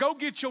have to go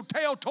get your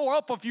tail tore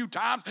up a few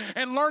times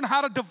and learn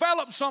how to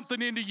develop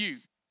something into you.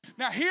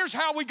 Now, here's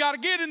how we got to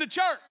get in the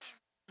church.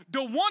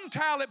 The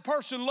 1-talent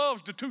person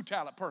loves the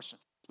 2-talent person.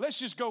 Let's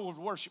just go with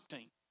the worship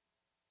team.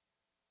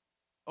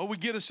 Or we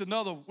get us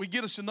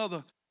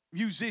another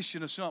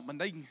musician or something.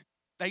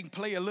 They can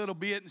play a little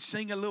bit and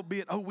sing a little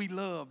bit. Oh, we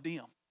love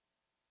them.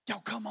 Y'all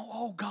come on.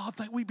 Oh, God,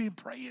 we've been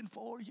praying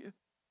for you.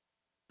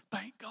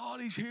 Thank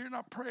God he's hearing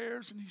our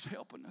prayers and he's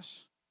helping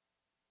us.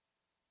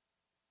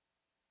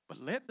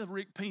 But let the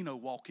Rick Pino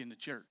walk in the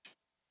church.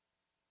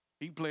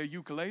 He can play a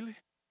ukulele,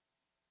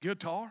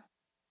 guitar,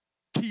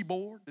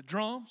 keyboard, the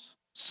drums,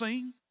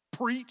 sing,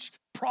 preach,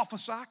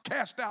 prophesy,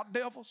 cast out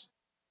devils.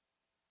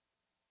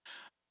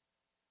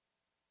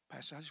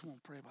 Pastor, I just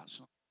want to pray about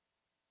something.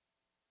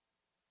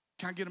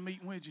 Can I get a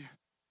meeting with you?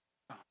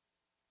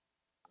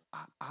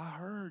 I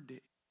heard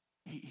that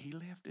he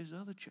left his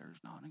other church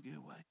not in a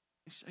good way.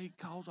 They say he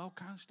caused all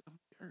kinds of stuff in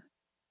the church.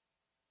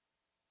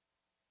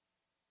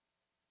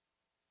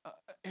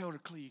 Elder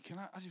Clee,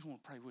 I just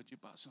want to pray with you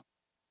about something.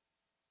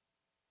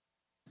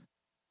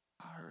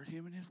 I heard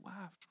him and his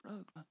wife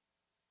struggling.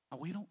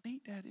 We don't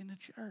need that in the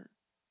church.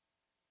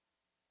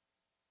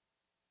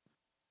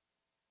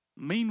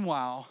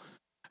 Meanwhile,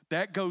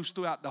 that goes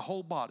throughout the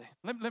whole body.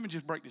 Let me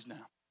just break this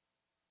down.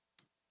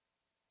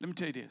 Let me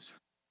tell you this.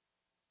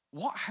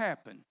 What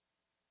happened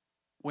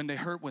when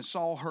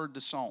Saul heard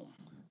the song?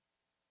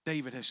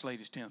 David has slayed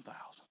his 10,000.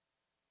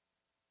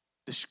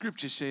 The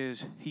scripture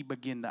says he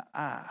began to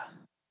eye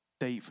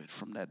David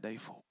from that day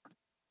forward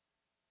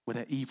with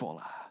an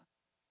evil eye.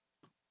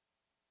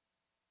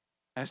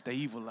 That's the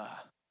evil eye.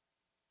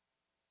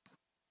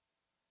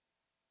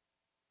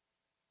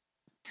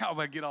 Y'all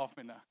better get off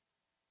me now.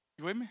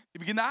 You with me? You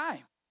begin to eye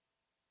him.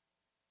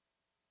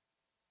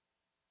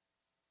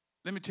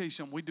 Let me tell you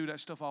something. We do that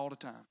stuff all the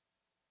time.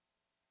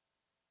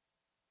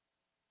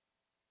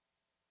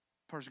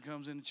 Person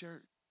comes in the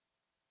church.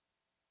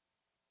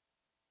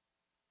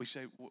 We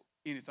say, well,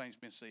 anything's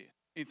been said.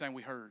 Anything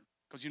we heard.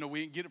 Because,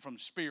 we didn't get it from the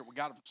Spirit. We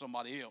got it from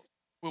somebody else.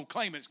 We don't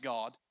claim it's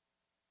God.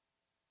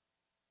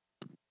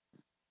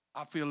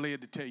 I feel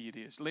led to tell you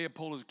this. Lead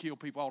pullers kill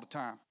people all the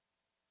time.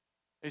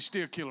 They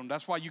still kill them.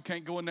 That's why you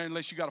can't go in there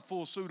unless you got a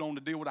full suit on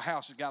to deal with a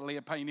house that's got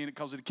lead paint in it,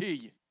 because it'll kill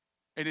you.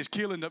 And it's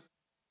killing the...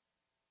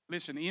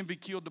 Listen, envy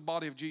killed the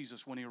body of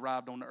Jesus when he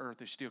arrived on the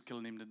earth. It's still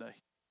killing him today.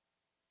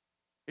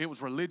 It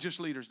was religious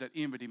leaders that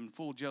envied him and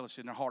full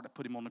jealousy in their heart that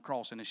put him on the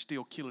cross, and it's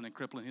still killing and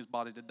crippling his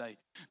body today.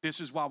 This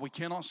is why we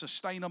cannot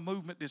sustain a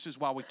movement. This is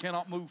why we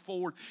cannot move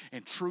forward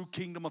in true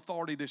kingdom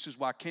authority. This is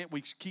why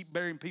we keep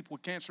burying people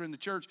with cancer in the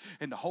church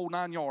and the whole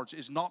 9 yards.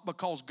 It's not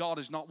because God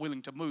is not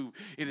willing to move.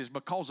 It is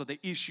because of the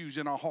issues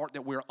in our heart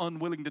that we're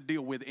unwilling to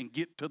deal with and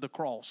get to the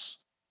cross.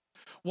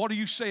 What are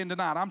you saying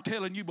tonight? I'm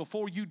telling you,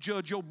 before you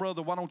judge your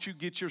brother, why don't you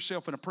get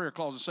yourself in a prayer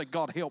closet and say,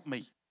 God, help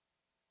me.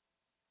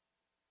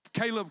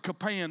 Caleb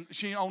Capan,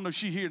 I don't know if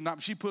she here or not,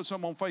 but she put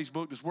something on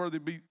Facebook that's worthy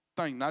to be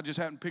thing. And I just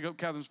happened to pick up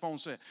Catherine's phone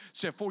and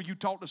said, before you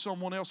talk to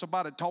someone else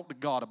about it, talk to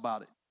God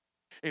about it.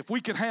 If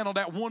we could handle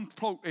that one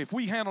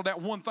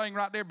thing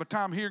right there, by the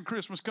time here and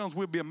Christmas comes,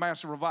 we'll be a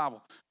massive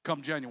revival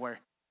come January.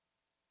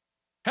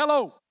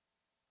 Hello.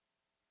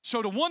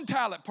 So the one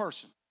talent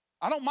person,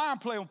 I don't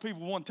mind playing with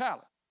people with one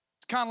talent.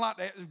 It's kind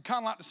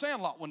of like the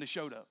Sandlot when they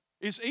showed up.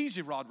 It's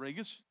easy,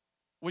 Rodriguez,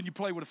 when you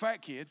play with a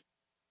fat kid.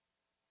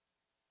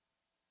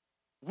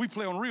 We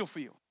play on real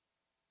field.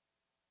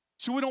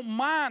 So we don't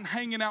mind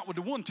hanging out with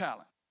the one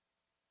talent.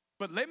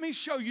 But let me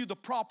show you the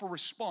proper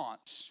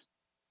response.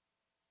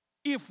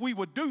 If we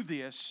would do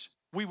this,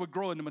 we would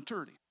grow into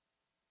maturity.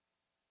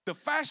 The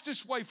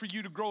fastest way for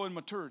you to grow in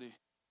maturity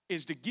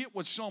is to get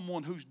with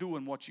someone who's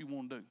doing what you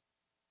want to do.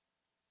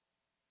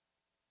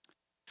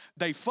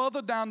 They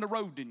further down the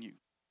road than you.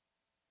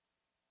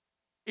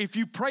 If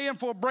you're praying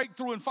for a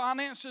breakthrough in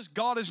finances,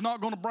 God is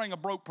not going to bring a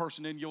broke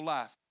person in your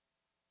life.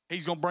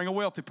 He's going to bring a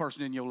wealthy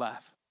person in your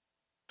life.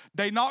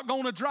 They're not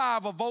going to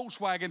drive a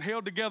Volkswagen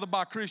held together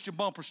by Christian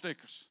bumper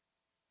stickers.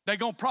 They're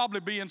going to probably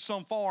be in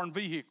some foreign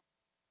vehicle.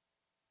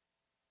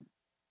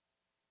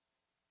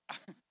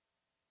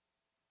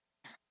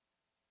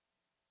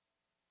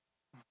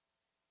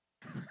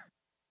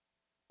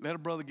 Let a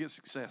brother get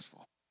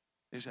successful.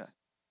 He said,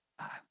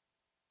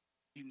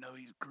 he's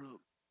a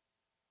crook.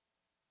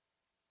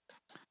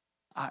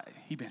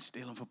 He's been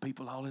stealing from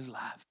people all his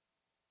life.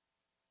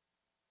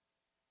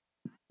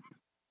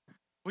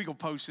 We're going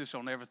to post this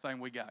on everything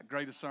we got.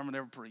 Greatest sermon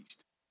ever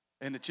preached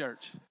in the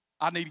church.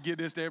 I need to get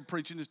this to every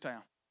preacher in this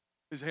town.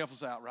 This help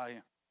us out right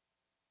here.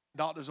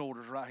 Doctor's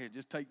orders right here.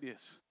 Just take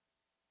this.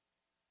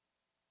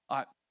 All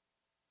right.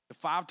 The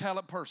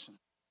 5-talent person,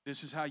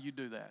 this is how you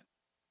do that.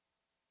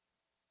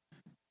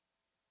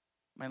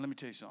 Man, let me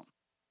tell you something.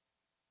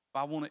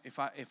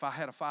 If I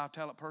had a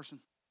 5-talent person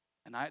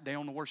and they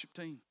on the worship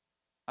team,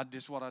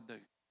 this is what I'd do.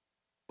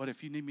 But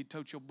if you need me to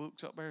tote your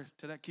books up there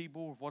to that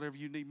keyboard, whatever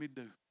you need me to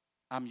do,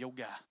 I'm your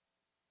guy.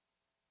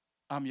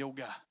 I'm your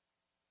guy.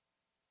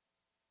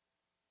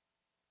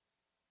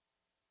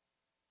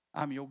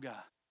 I'm your guy.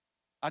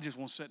 I just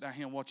want to sit down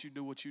here and watch you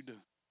do what you do.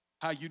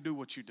 How you do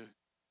what you do.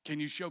 Can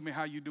you show me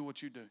how you do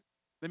what you do?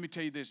 Let me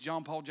tell you this.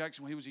 John Paul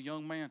Jackson, when he was a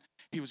young man,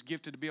 he was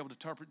gifted to be able to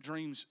interpret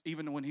dreams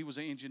even when he was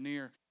an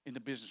engineer in the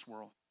business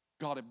world.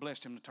 God had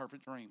blessed him to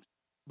interpret dreams.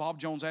 Bob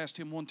Jones asked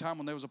him one time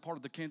when there was a part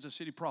of the Kansas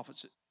City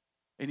Prophets,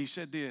 and he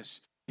said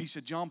this. He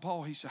said, John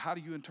Paul, he said, how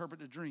do you interpret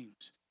the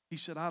dreams? He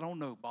said, I don't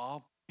know,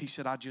 Bob. He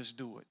said, I just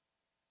do it.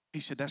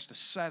 He said, that's the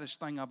saddest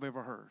thing I've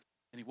ever heard.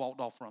 And he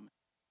walked off from it.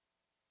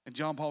 And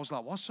John Paul was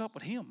like, what's up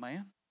with him,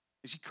 man?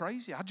 Is he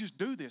crazy? I just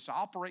do this. I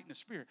operate in the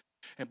Spirit.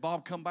 And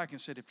Bob come back and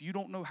said, if you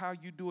don't know how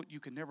you do it, you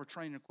can never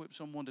train and equip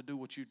someone to do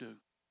what you do.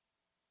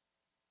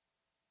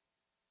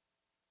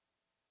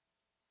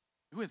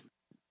 You with me?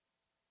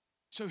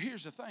 So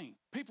here's the thing.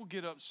 People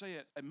get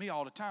upset at me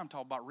all the time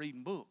talking about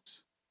reading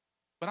books.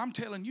 But I'm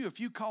telling you, if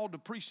you called to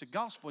preach the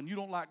gospel and you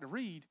don't like to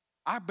read,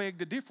 I beg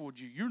to differ with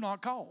you. You're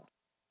not called.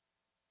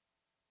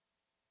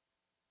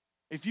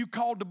 If you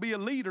called to be a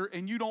leader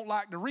and you don't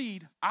like to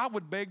read, I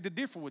would beg to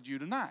differ with you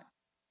tonight.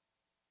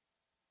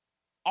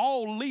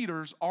 All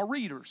leaders are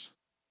readers.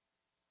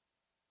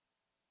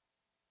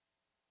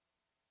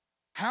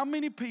 How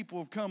many people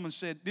have come and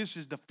said, this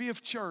is the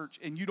 5th church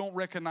and you don't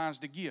recognize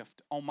the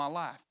gift on my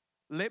life?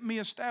 Let me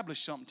establish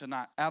something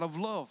tonight out of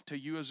love to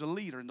you as a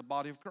leader in the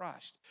body of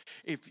Christ.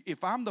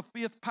 If I'm the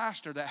 5th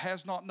pastor that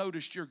has not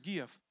noticed your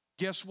gift,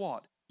 guess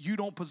what? You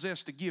don't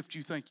possess the gift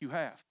you think you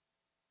have.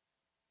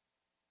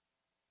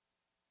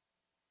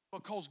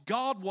 Because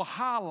God will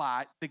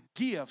highlight the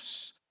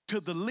gifts to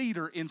the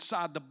leader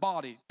inside the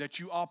body that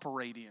you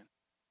operate in.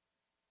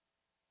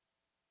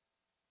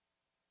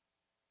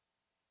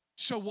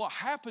 So what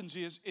happens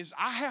is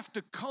I have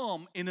to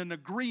come in an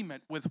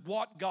agreement with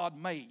what God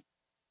made.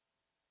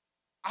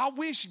 I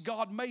wish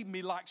God made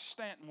me like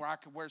Stanton where I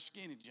could wear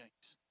skinny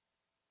jeans.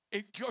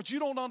 Because you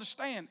don't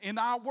understand, in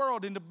our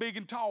world, in the big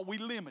and tall, we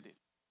limited.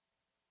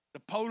 The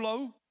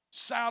polo,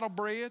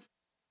 saddlebred,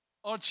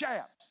 or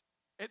chaps.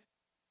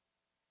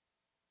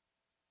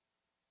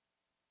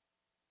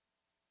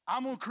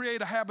 I'm going to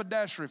create a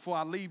haberdashery before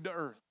I leave the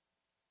earth.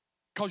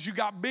 Because you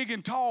got big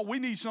and tall, we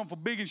need something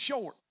for big and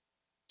short.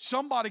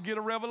 Somebody get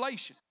a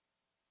revelation.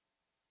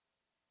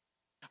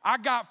 I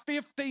got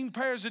 15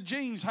 pairs of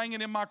jeans hanging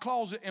in my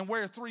closet and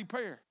wear 3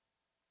 pair.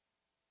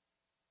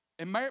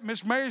 And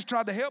Miss Mary's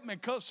tried to help me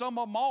and cut some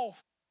of them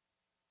off.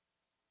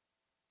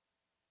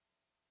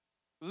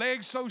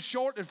 Legs so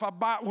short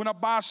that when I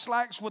buy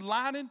slacks with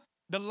lining,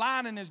 the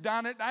lining is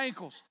down at the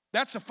ankles.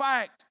 That's a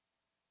fact.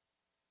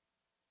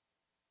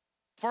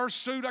 First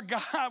suit I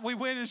got, we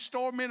went in the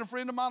store, me and a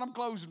friend of mine, I'm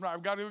closing right.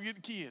 We got to go get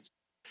the kids.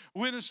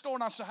 We went in the store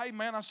and I said, hey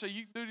man, I said,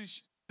 you do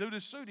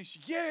this suit? He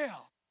said, yeah.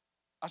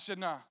 I said,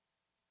 nah,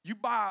 you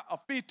buy a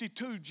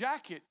 52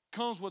 jacket,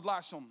 comes with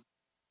like some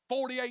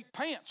 48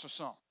 pants or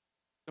something.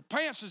 The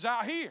pants is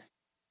out here.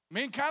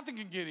 Me and Kathy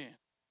can get in.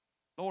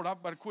 Lord, I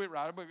better quit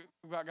right.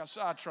 I got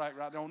sidetracked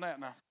right on that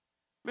now.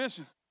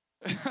 Listen,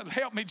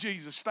 help me,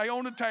 Jesus. Stay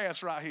on the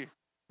task right here.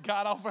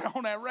 Got off there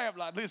on that rap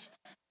line.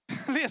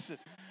 Listen.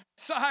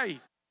 So, hey,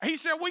 he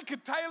said we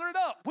could tailor it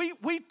up.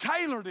 We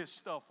tailor this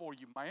stuff for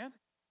you, man.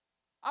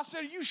 I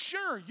said, are you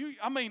sure?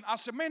 I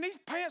said, man, these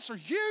pants are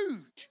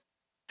huge.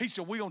 He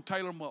said, we're going to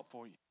tailor them up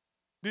for you.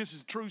 This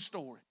is a true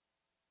story.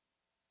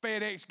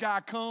 FedEx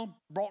guy come,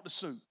 brought the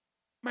suit.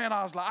 Man,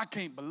 I was like, I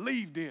can't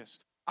believe this.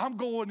 I'm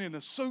going in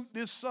a suit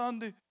this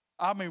Sunday.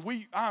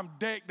 I'm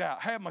decked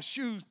out. Had my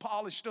shoes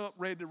polished up,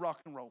 ready to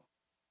rock and roll.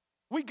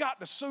 We got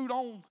the suit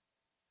on.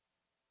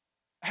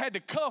 Had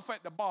the cuff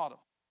at the bottom.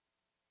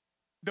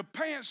 The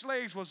pants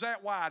legs was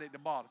that wide at the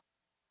bottom.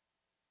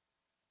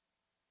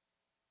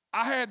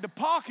 I had the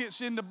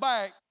pockets in the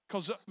back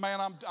because, man,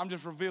 I'm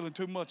just revealing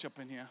too much up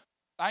in here.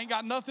 I ain't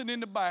got nothing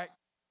in the back.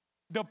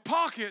 The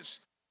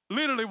pockets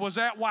literally was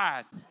that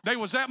wide. There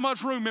was that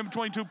much room in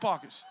between 2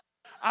 pockets.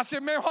 I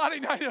said, man, why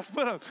didn't I just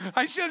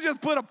I should have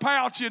just put a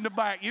pouch in the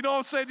back. You know what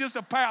I'm saying? Just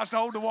a pouch to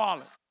hold the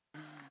wallet.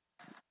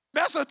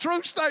 That's a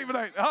true statement,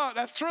 ain't it?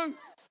 That's true.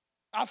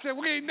 I said,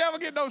 we ain't never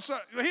get no suit.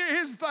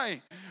 Here's the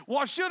thing.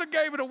 What should have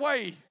gave it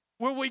away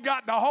when we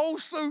got the whole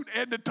suit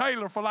and the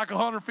tailor for like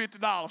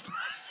 $150.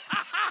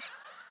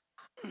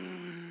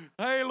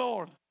 Hey,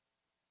 Lord.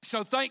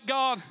 So thank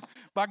God,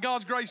 by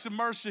God's grace and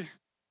mercy,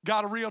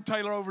 got a real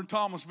tailor over in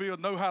Thomasville,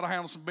 know how to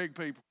handle some big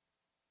people.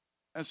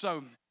 And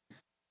so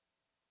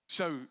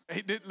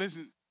he did,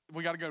 listen,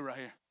 we got to go right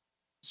here.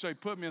 So he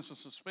put me in some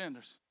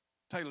suspenders.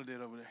 Taylor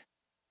did over there.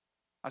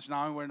 I said, no,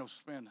 I ain't wearing no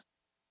suspenders.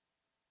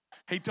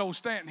 He told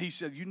Stanton, he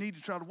said, you need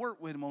to try to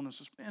work with him on the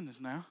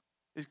suspenders now.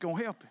 It's going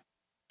to help him.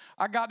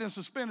 I got them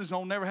suspenders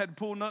on, never had to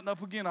pull nothing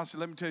up again. I said,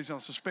 let me tell you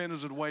something,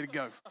 suspenders are the way to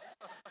go.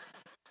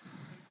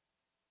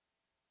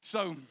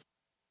 So,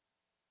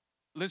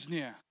 listen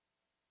here.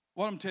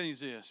 What I'm telling you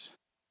is this.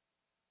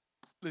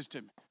 Listen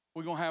to me.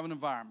 We're going to have an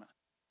environment,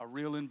 a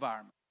real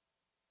environment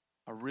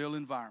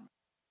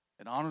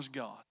that honors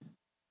God,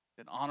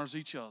 that honors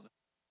each other.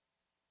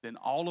 Then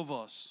all of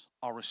us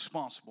are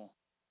responsible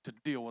to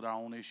deal with our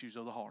own issues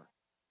of the heart.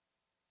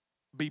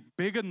 Be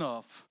big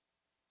enough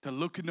to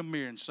look in the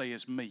mirror and say,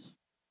 it's me.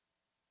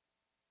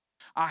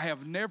 I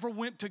have never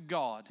went to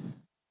God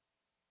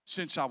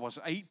since I was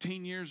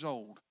 18 years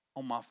old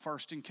on my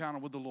first encounter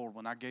with the Lord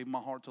when I gave my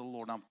heart to the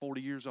Lord. I'm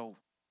 40 years old.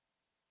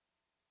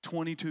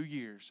 22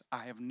 years. I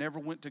have never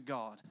went to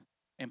God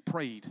and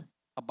prayed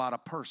about a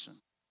person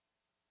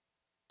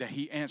that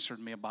he answered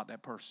me about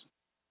that person.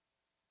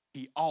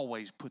 He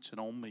always puts it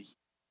on me.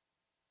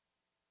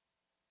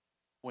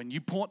 When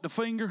you point the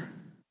finger,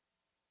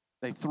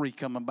 they 3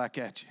 coming back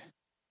at you.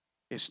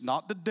 It's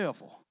not the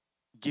devil.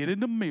 Get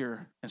in the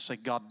mirror and say,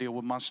 God, deal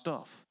with my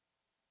stuff.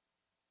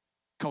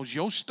 Because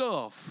your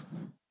stuff,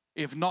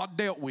 if not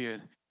dealt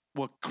with,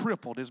 will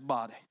cripple this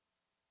body.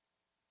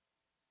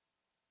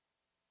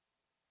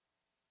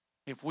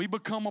 If we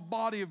become a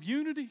body of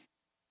unity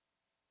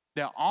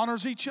that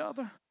honors each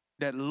other,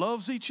 that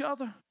loves each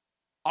other,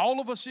 all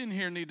of us in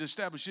here need to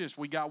establish this.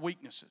 We got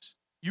weaknesses.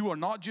 You are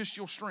not just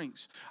your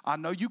strengths. I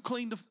know you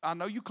cleaned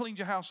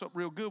your house up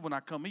real good when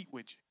I come eat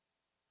with you.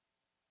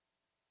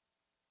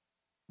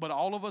 But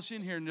all of us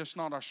in here are just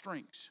not our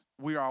strengths.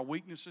 We are our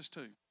weaknesses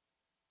too.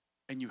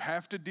 And you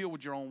have to deal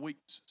with your own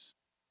weaknesses.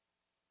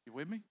 You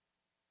with me?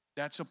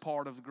 That's a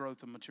part of the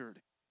growth and maturity.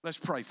 Let's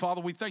pray.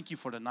 Father, we thank you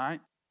for tonight.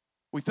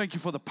 We thank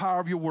you for the power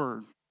of your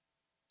word.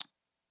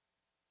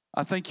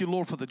 I thank you,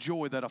 Lord, for the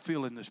joy that I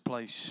feel in this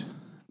place,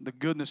 the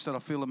goodness that I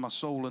feel in my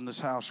soul in this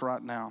house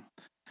right now.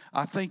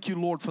 I thank you,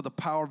 Lord, for the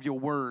power of your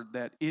word,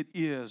 that it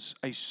is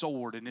a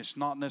sword, and it's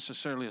not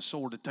necessarily a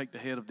sword to take the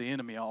head of the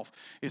enemy off.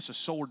 It's a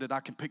sword that I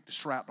can pick the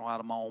shrapnel out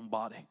of my own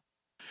body.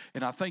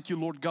 And I thank you,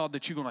 Lord God,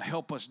 that you're going to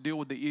help us deal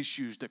with the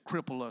issues that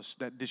cripple us,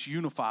 that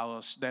disunify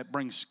us, that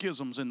bring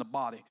schisms in the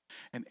body.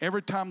 And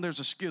every time there's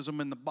a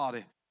schism in the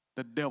body,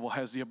 the devil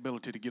has the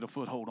ability to get a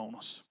foothold on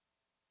us.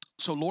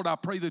 So, Lord, I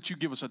pray that you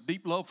give us a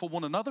deep love for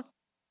one another.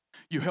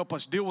 You help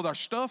us deal with our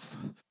stuff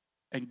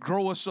and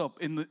grow us up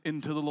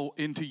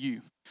into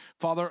you.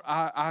 Father,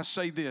 I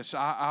say this.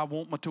 I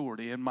want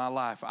maturity in my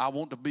life. I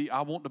want to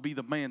be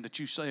the man that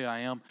you say I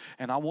am,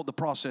 and I want the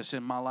process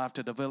in my life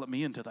to develop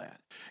me into that.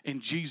 In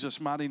Jesus'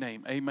 mighty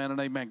name, amen and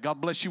amen. God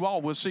bless you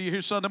all. We'll see you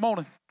here Sunday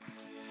morning.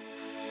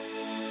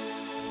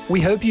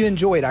 We hope you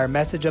enjoyed our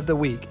message of the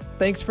week.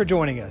 Thanks for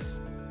joining us.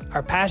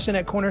 Our passion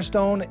at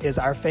Cornerstone is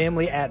our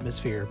family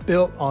atmosphere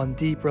built on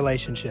deep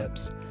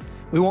relationships.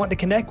 We want to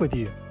connect with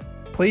you.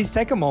 Please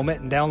take a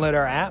moment and download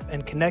our app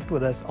and connect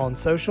with us on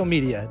social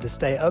media to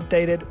stay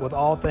updated with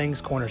all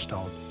things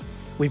Cornerstone.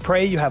 We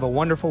pray you have a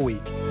wonderful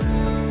week.